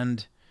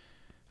 And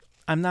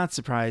I'm not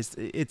surprised.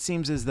 It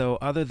seems as though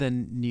other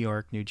than New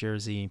York, New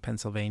Jersey,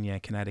 Pennsylvania,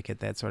 Connecticut,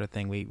 that sort of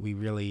thing, we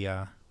really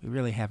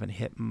haven't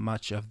hit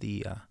much of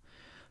the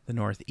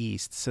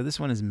Northeast. So this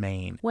one is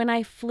Maine. When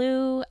I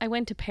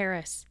went to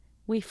Paris.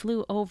 We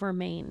flew over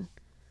Maine.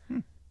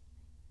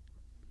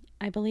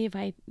 I believe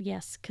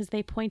yes, because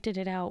they pointed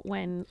it out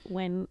when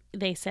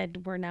they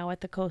said we're now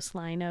at the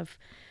coastline of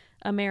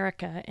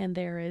America, and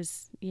there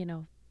is,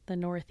 the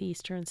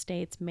northeastern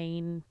states,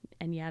 Maine,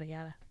 and yada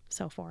yada,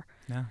 so forth.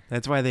 Yeah,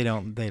 that's why they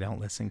don't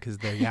listen, because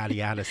they're yada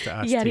yadas to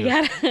us yada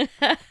too.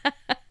 yada.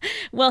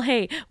 Well,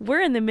 hey,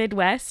 we're in the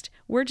Midwest.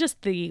 We're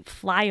just the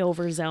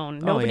flyover zone.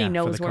 Nobody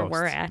knows where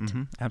we're at.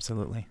 Mm-hmm,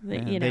 absolutely.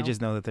 They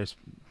just know that there's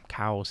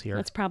cows here.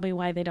 That's probably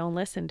why they don't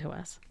listen to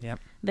us. Yep.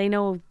 They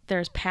know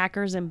there's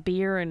Packers and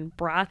beer and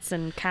brats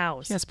and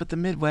cows. Yes, but the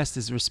Midwest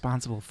is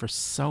responsible for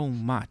so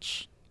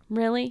much.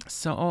 Really?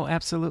 So,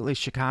 absolutely.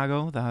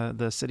 Chicago,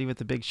 the city with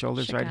the big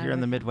shoulders right here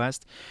in the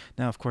Midwest.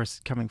 Now, of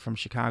course, coming from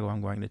Chicago, I'm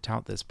going to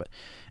tout this, but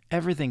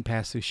everything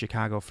passed through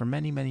Chicago for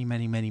many, many,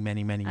 many, many,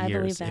 many, many years. I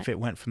believe that. If it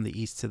went from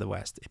the east to the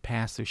west, it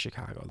passed through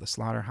Chicago. The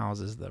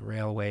slaughterhouses, the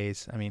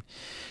railways. I mean,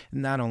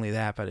 not only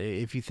that, but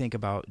if you think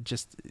about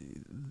just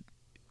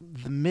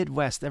the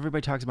Midwest,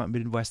 everybody talks about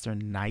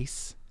Midwestern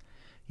nice.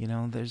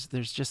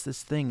 There's just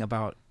this thing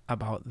about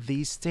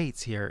these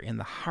states here in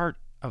the heart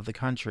of the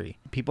country.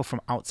 People from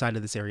outside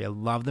of this area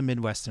love the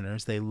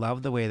Midwesterners. They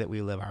love the way that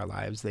we live our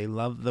lives. They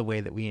love the way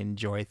that we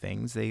enjoy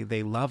things.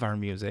 They love our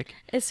music.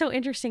 It's so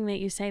interesting that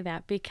you say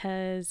that,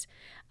 because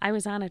I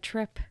was on a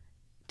trip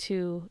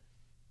to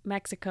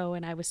Mexico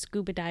and I was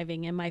scuba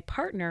diving, and my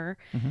partner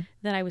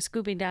that I was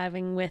scuba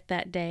diving with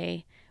that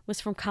day was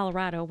from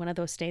Colorado, one of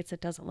those states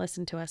that doesn't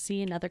listen to us. See,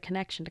 another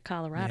connection to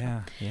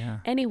Colorado. Yeah.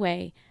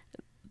 Anyway,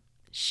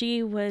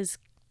 she was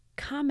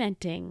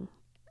commenting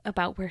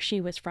about where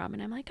she was from,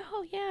 and I'm like,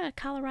 oh yeah,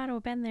 Colorado,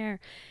 I've been there.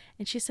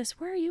 And she says,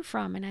 where are you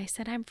from? And I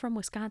said, I'm from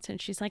Wisconsin.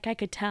 She's like, I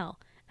could tell.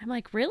 I'm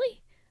like,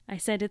 really? I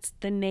said, it's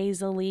the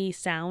nasally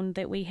sound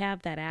that we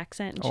have, that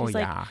accent. And she's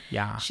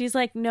yeah. She's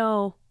like,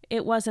 no,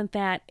 it wasn't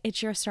that.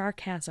 It's your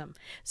sarcasm.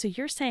 So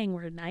you're saying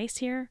we're nice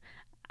here?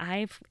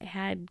 I've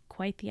had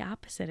quite the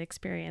opposite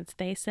experience.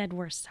 They said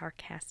we're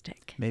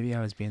sarcastic. Maybe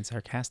I was being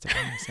sarcastic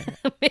when I said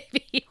it.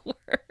 Maybe you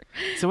were.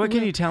 So what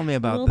can you tell me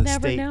about the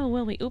state? We'll never know,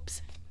 will we?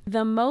 Oops.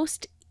 The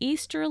most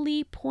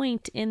easterly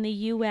point in the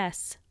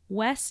U.S.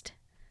 West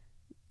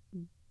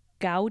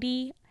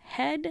Goudy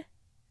Head.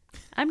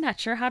 I'm not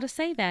sure how to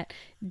say that.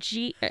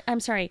 I'm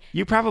sorry.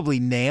 You probably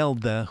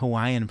nailed the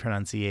Hawaiian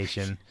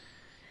pronunciation.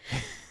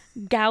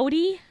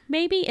 Goudy,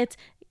 maybe? It's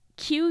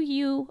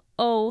Quoddy.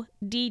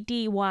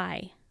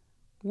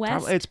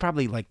 It's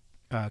probably like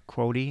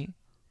Quoddy.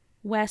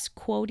 West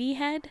Quoddy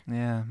Head.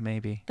 Yeah,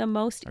 maybe. The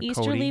most Or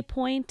easterly Cody.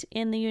 point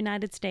in the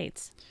United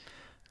States.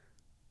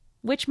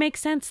 Which makes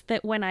sense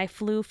that when I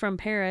flew from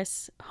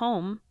Paris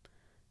home,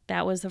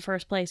 that was the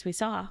first place we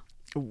saw.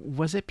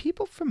 Was it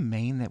people from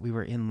Maine that we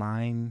were in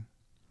line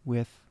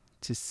with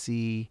to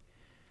see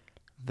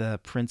the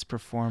Prince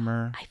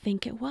performer? I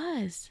think it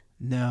was.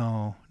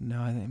 No.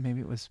 I think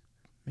maybe it was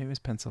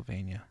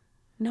Pennsylvania.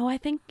 No, I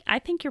think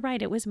you're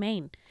right. It was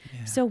Maine.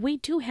 Yeah. So we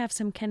do have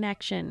some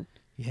connection.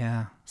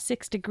 Yeah.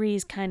 6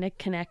 degrees kind of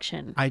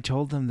connection. I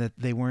told them that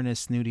they weren't as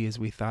snooty as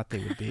we thought they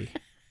would be.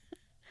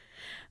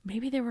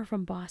 Maybe they were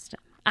from Boston.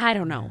 I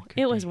don't know.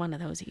 Yeah, it was one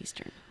of those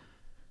Eastern.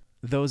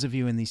 Those of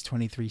you in these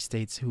 23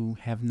 states who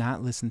have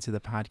not listened to the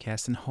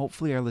podcast and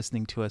hopefully are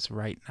listening to us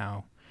right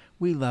now,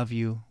 we love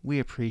you. We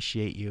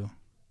appreciate you.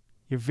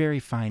 You're very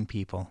fine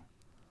people.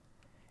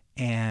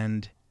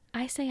 And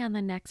I say on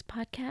the next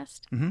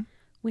podcast, Mhm.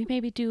 we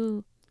maybe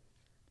do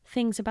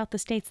things about the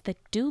states that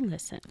do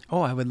listen.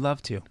 Oh, I would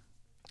love to.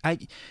 I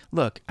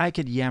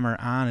could yammer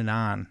on and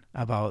on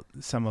about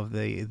some of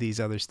these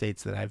other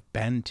states that I've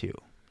been to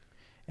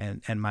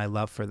and my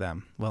love for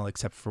them. Well,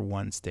 except for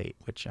one state,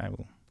 which I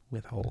will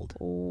withhold.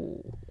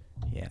 Oh.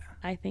 Yeah.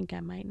 I think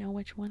I might know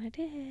which one it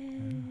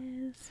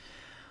is.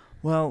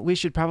 Well, we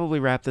should probably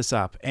wrap this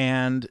up.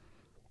 And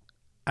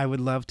I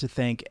would love to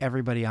thank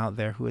everybody out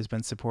there who has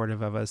been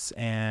supportive of us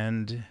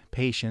and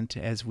patient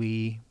as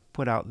we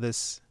put out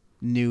this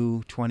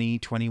new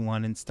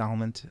 2021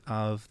 installment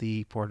of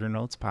the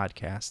PorterNotes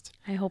podcast.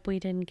 I hope we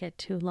didn't get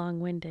too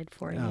long-winded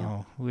for you.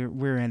 Oh,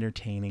 we're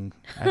entertaining.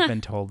 I've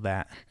been told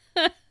that.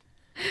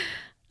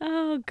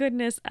 Oh,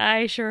 goodness.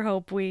 I sure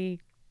hope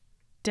we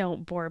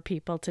don't bore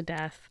people to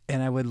death.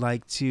 And I would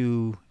like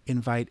to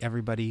invite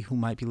everybody who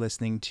might be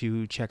listening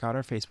to check out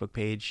our Facebook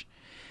page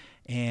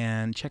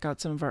and check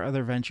out some of our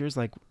other ventures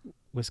like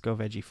Wisco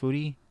Veggie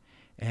Foodie.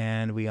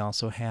 And we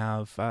also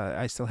have,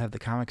 I still have the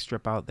comic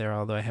strip out there,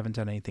 although I haven't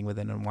done anything with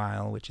it in a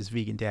while, which is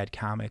Vegan Dad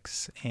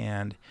Comics.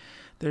 And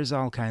there's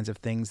all kinds of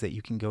things that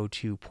you can go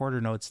to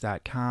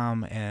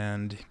PorterNotes.com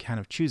and kind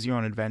of choose your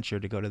own adventure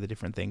to go to the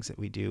different things that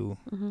we do.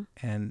 Mm-hmm.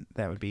 And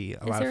that would be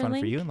a lot of fun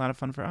for you and a lot of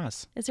fun for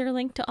us. Is there a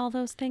link to all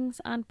those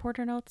things on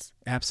PorterNotes?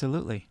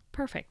 Absolutely.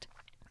 Perfect.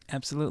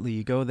 Absolutely.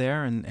 You go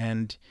there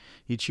and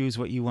you choose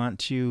what you want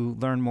to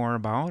learn more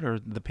about or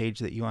the page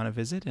that you want to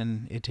visit,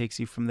 and it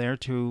takes you from there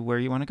to where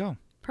you want to go.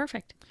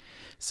 Perfect.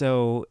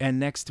 So, and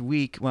next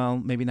week, well,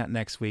 maybe not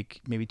next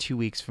week, maybe 2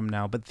 weeks from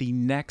now, but the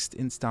next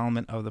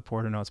installment of the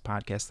PorterNotes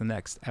podcast, the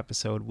next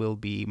episode will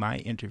be my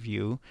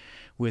interview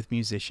with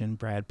musician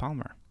Brad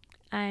Palmer.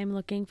 I'm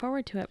looking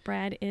forward to it.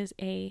 Brad is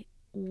a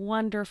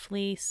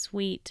wonderfully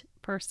sweet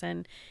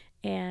person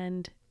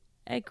and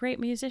a great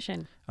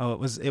musician. Oh, it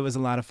was a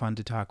lot of fun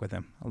to talk with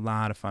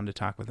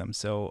him.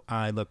 So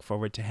I look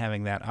forward to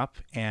having that up,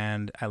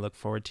 and I look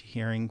forward to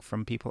hearing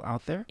from people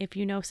out there. If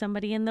you know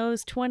somebody in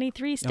those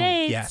 23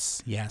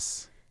 states,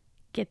 yes,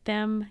 get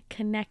them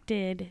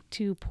connected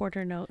to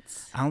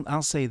PorterNotes.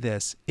 I'll say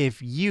this: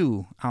 if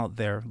you out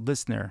there,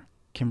 listener,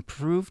 can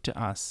prove to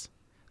us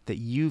that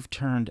you've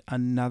turned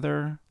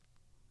another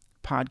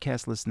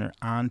podcast listener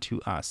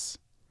onto us.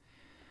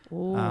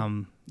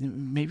 Ooh.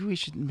 Maybe we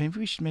should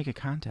make a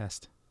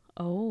contest.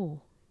 Oh.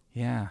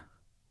 Yeah.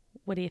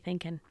 What are you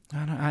thinking?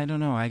 I don't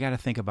know. I got to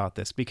think about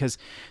this because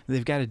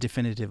they've got to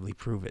definitively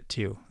prove it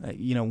too.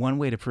 One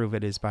way to prove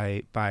it is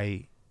by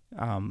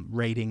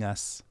rating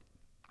us.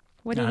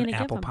 What are you on going to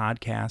Apple give them?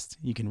 Podcast?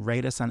 You can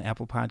rate us on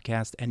Apple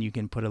Podcast, and you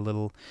can put a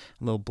little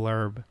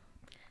blurb,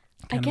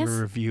 kind of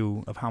a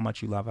review of how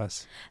much you love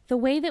us. The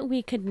way that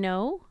we could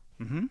know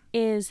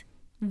is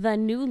the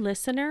new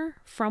listener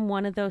from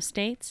one of those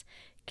states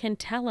can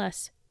tell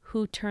us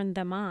who turned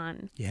them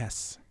on.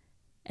 Yes.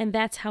 And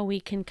that's how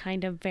we can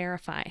kind of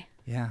verify.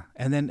 Yeah.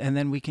 And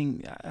then we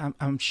can,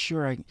 I'm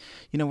sure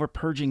we're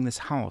purging this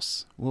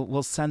house.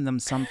 We'll send them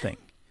something.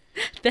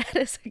 That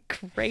is a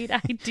great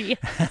idea.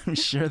 I'm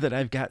sure that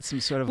I've got some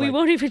sort of we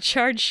won't even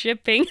charge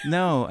shipping.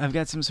 No, I've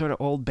got some sort of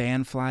old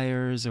band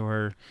flyers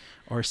or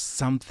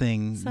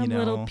something, some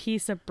little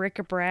piece of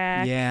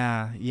bric-a-brac.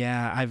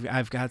 Yeah.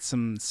 I've got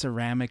some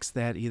ceramics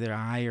that either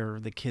I or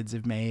the kids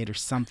have made or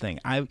something.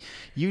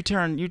 You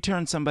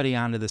turn somebody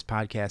onto this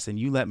podcast and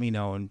you let me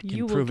know and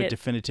can prove it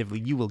definitively.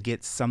 You will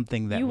get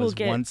something that was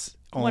once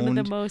owned. One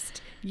of the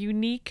most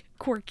unique,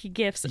 quirky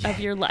gifts of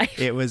your life.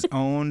 It was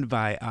owned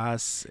by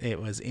us. It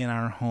was in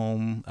our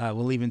home.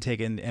 We'll even take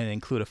and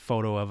include a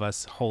photo of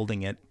us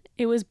holding it.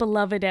 It was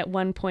beloved at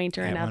one point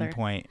or another. At one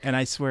point. And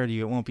I swear to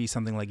you, it won't be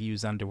something like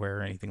used underwear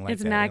or anything like that.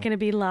 It's not going to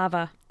be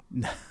lava.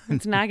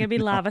 It's not going to be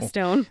lava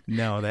stone.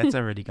 No, that's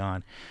already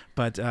gone.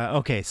 But,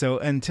 okay, so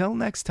until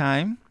next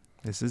time,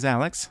 this is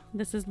Alex.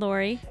 This is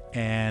Laurie.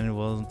 And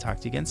we'll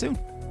talk to you again soon.